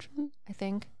 Katrin. I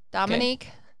think. Dominique.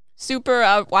 Okay.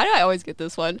 Super. Why do I always get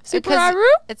this one? Super Because- Aru?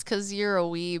 It's because you're a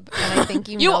weeb, and I think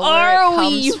you You know are where a it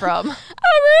comes weeb. from.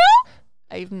 Aru?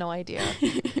 I have no idea.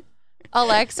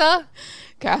 Alexa.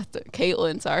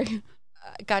 Caitlin, sorry.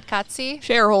 Gatkatsi.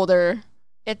 Shareholder.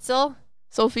 Itzel.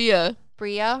 Sophia.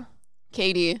 Bria.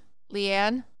 Katie.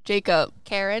 Leanne. Jacob.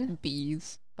 Karen.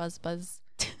 Bees. Buzz.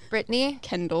 Brittany.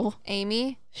 Kendall.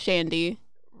 Amy. Shandy.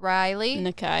 Riley.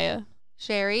 Nakaya.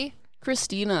 Sherry.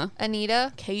 Christina.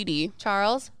 Anita. Katie.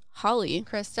 Charles. Holly.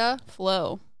 Krista.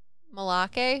 Flo.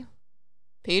 Malake.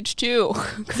 Page 2.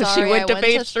 Because she Sorry, went to I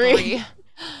page 3.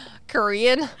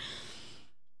 Korean.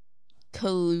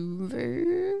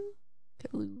 Clover.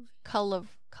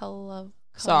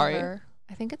 Sorry. Clover.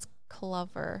 I think it's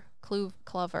Clover.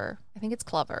 Clover. I think it's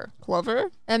Clover. Clover?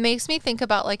 It makes me think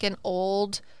about like an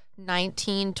old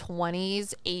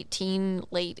 1920s,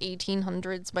 late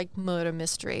 1800s, like murder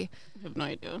mystery. I have no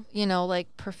idea. You know,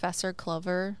 like Professor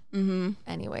Clover. Mm-hmm.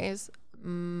 Anyways,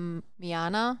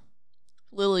 Miana,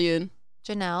 Lillian.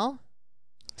 Janelle.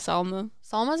 Salma.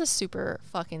 Salma's a super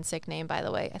fucking sick name, by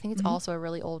the way. I think it's also a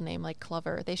really old name, like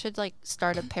Clover. They should like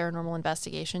start a paranormal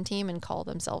investigation team and call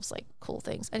themselves like cool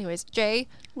things. Anyways, Jay,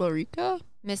 Lorica.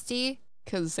 Misty,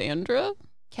 Cassandra.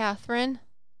 Catherine,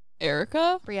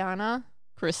 Erica. Brianna,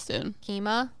 Kristen.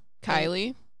 Kima,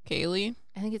 Kylie. Kaylee.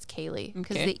 I think it's Kaylee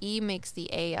because Okay. the E makes the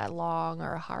A a long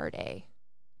or a hard A.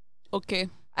 Okay.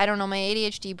 I don't know. My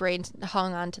ADHD brain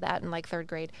hung on to that in like 3rd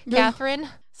grade. Yeah. Catherine,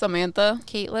 Samantha.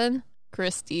 Caitlin,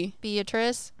 Christy.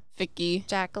 Beatrice, Vicky.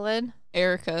 Jacqueline,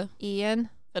 Erica. Ian,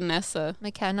 Vanessa.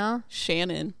 McKenna,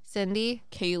 Shannon. Cindy,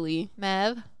 Kaylee.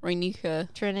 Mev,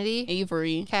 Rainika. Trinity,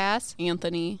 Avery. Cass,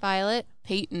 Anthony. Violet,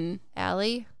 Peyton.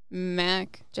 Allie,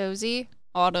 Mac. Josie,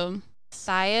 Autumn.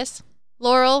 Sias,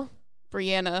 Laurel,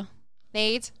 Brianna.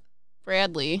 Nate,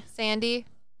 Bradley. Sandy.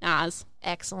 Nas.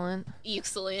 Excellent.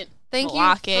 Excellent. Thank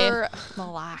Malake. you for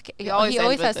Malake. He He always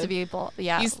always, ends with has the- to be able.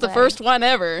 Yeah, He's the way. first one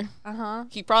ever. Uh-huh.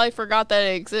 He probably forgot that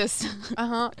it exists.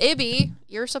 Ibby,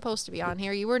 you're supposed to be on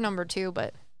here. You were number 2,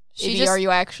 but she Ivy, just are you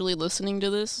actually listening to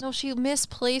this? no. She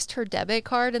misplaced her debit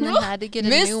card and then had to get a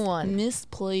new one.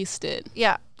 Misplaced it.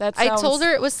 Yeah, That I sounds told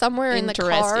her it was somewhere in the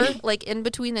car, interesting. like in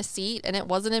between the seat, and it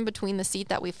wasn't in between the seat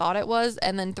that we thought it was.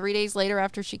 And then 3 days later,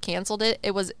 after she canceled it,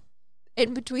 it was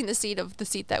in between the seat of the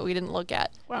seat that we didn't look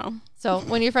at. Wow. So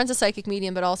when your friend's a psychic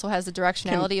medium, but also has the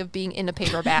directionality of being in a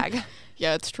paper bag.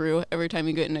 Yeah, it's true. Every time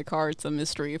you get in a car, it's a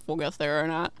mystery if we'll get there or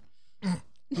not.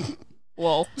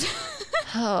 Whoa.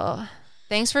 Oh,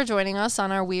 thanks for joining us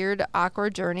on our weird,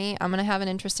 awkward journey. I'm gonna have an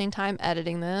interesting time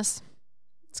editing this.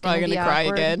 It's Probably be gonna cry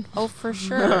awkward. again. Oh, for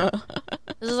sure.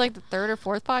 This is like the 3rd or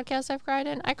 4th podcast I've cried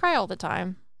in. I cry all the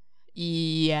time.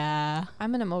 Yeah.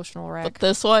 I'm an emotional But wreck.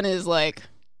 this one is like,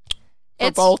 for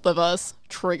It's both of us,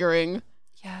 triggering.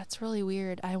 yeah, it's really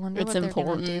weird. I wonder It's what they're gonna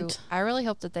do. important. I really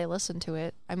hope that they listen to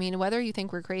it. I mean, whether you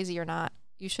think we're crazy or not,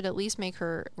 you should at least make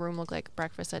her room look like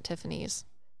breakfast at Tiffany's.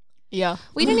 Yeah.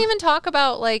 We didn't even talk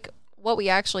about like what we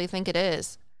actually think it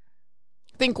is.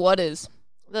 Think what is?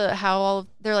 They're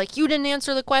like, you didn't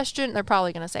answer the question. They're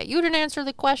probably going to say, you didn't answer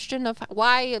the question of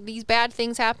why these bad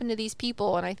things happen to these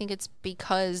people. And I think it's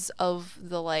because of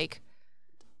the like,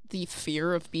 The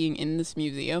fear of being in this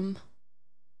museum,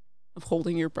 of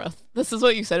holding your breath. This is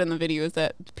what you said in the video, is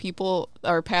that people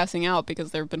are passing out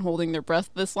because they've been holding their breath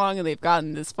this long and they've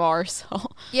gotten this far.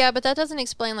 So, yeah, but that doesn't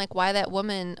explain like why that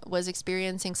woman was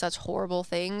experiencing such horrible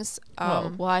things.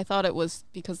 well, I thought it was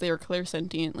because they were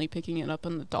clairsentiently picking it up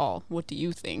on the doll. What do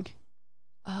you think?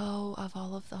 Oh, of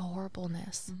all of the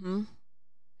horribleness. Mm-hmm.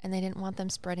 And they didn't want them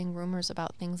spreading rumors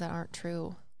about things that aren't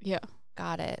true. Yeah.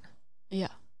 Got it. Yeah.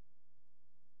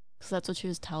 Because that's what she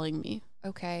was telling me.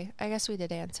 Okay. I guess we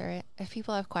did answer it. If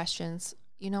people have questions,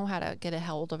 you know how to get a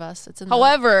hold of us. It's in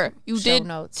However, you show did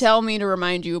notes. tell me to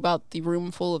remind you about the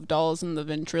room full of dolls and the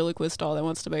ventriloquist doll that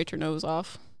wants to bite your nose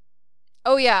off.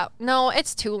 Oh, yeah. No,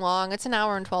 it's too long. It's an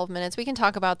hour and 12 minutes. We can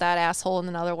talk about that asshole in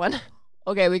another one.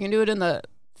 Okay, we can do it in the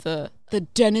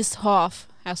Dennis Hasselhoff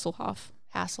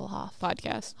Hasselhoff.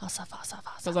 podcast.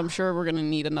 Hasselhoff. Because I'm sure we're going to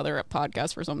need another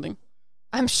podcast for something.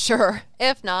 I'm sure.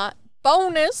 If not,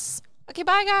 bonus. Okay,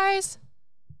 bye, guys.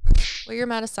 We're your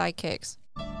meta sidekicks.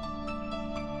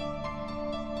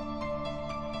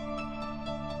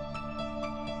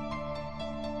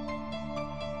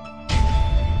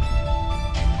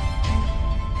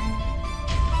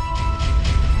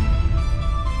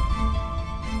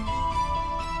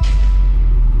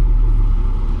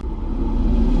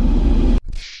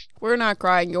 We're not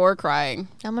crying. You're crying.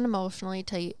 I'm an emotionally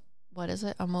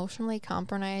emotionally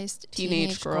compromised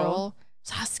Teenage girl.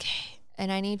 Sasuke.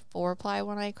 And I need foreplay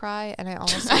when I cry. And I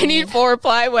also I need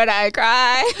foreplay when I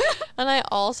cry. And I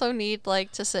also need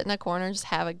like to sit in a corner and just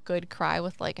have a good cry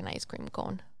with like an ice cream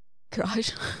cone.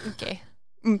 Gosh. Okay.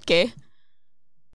 Okay.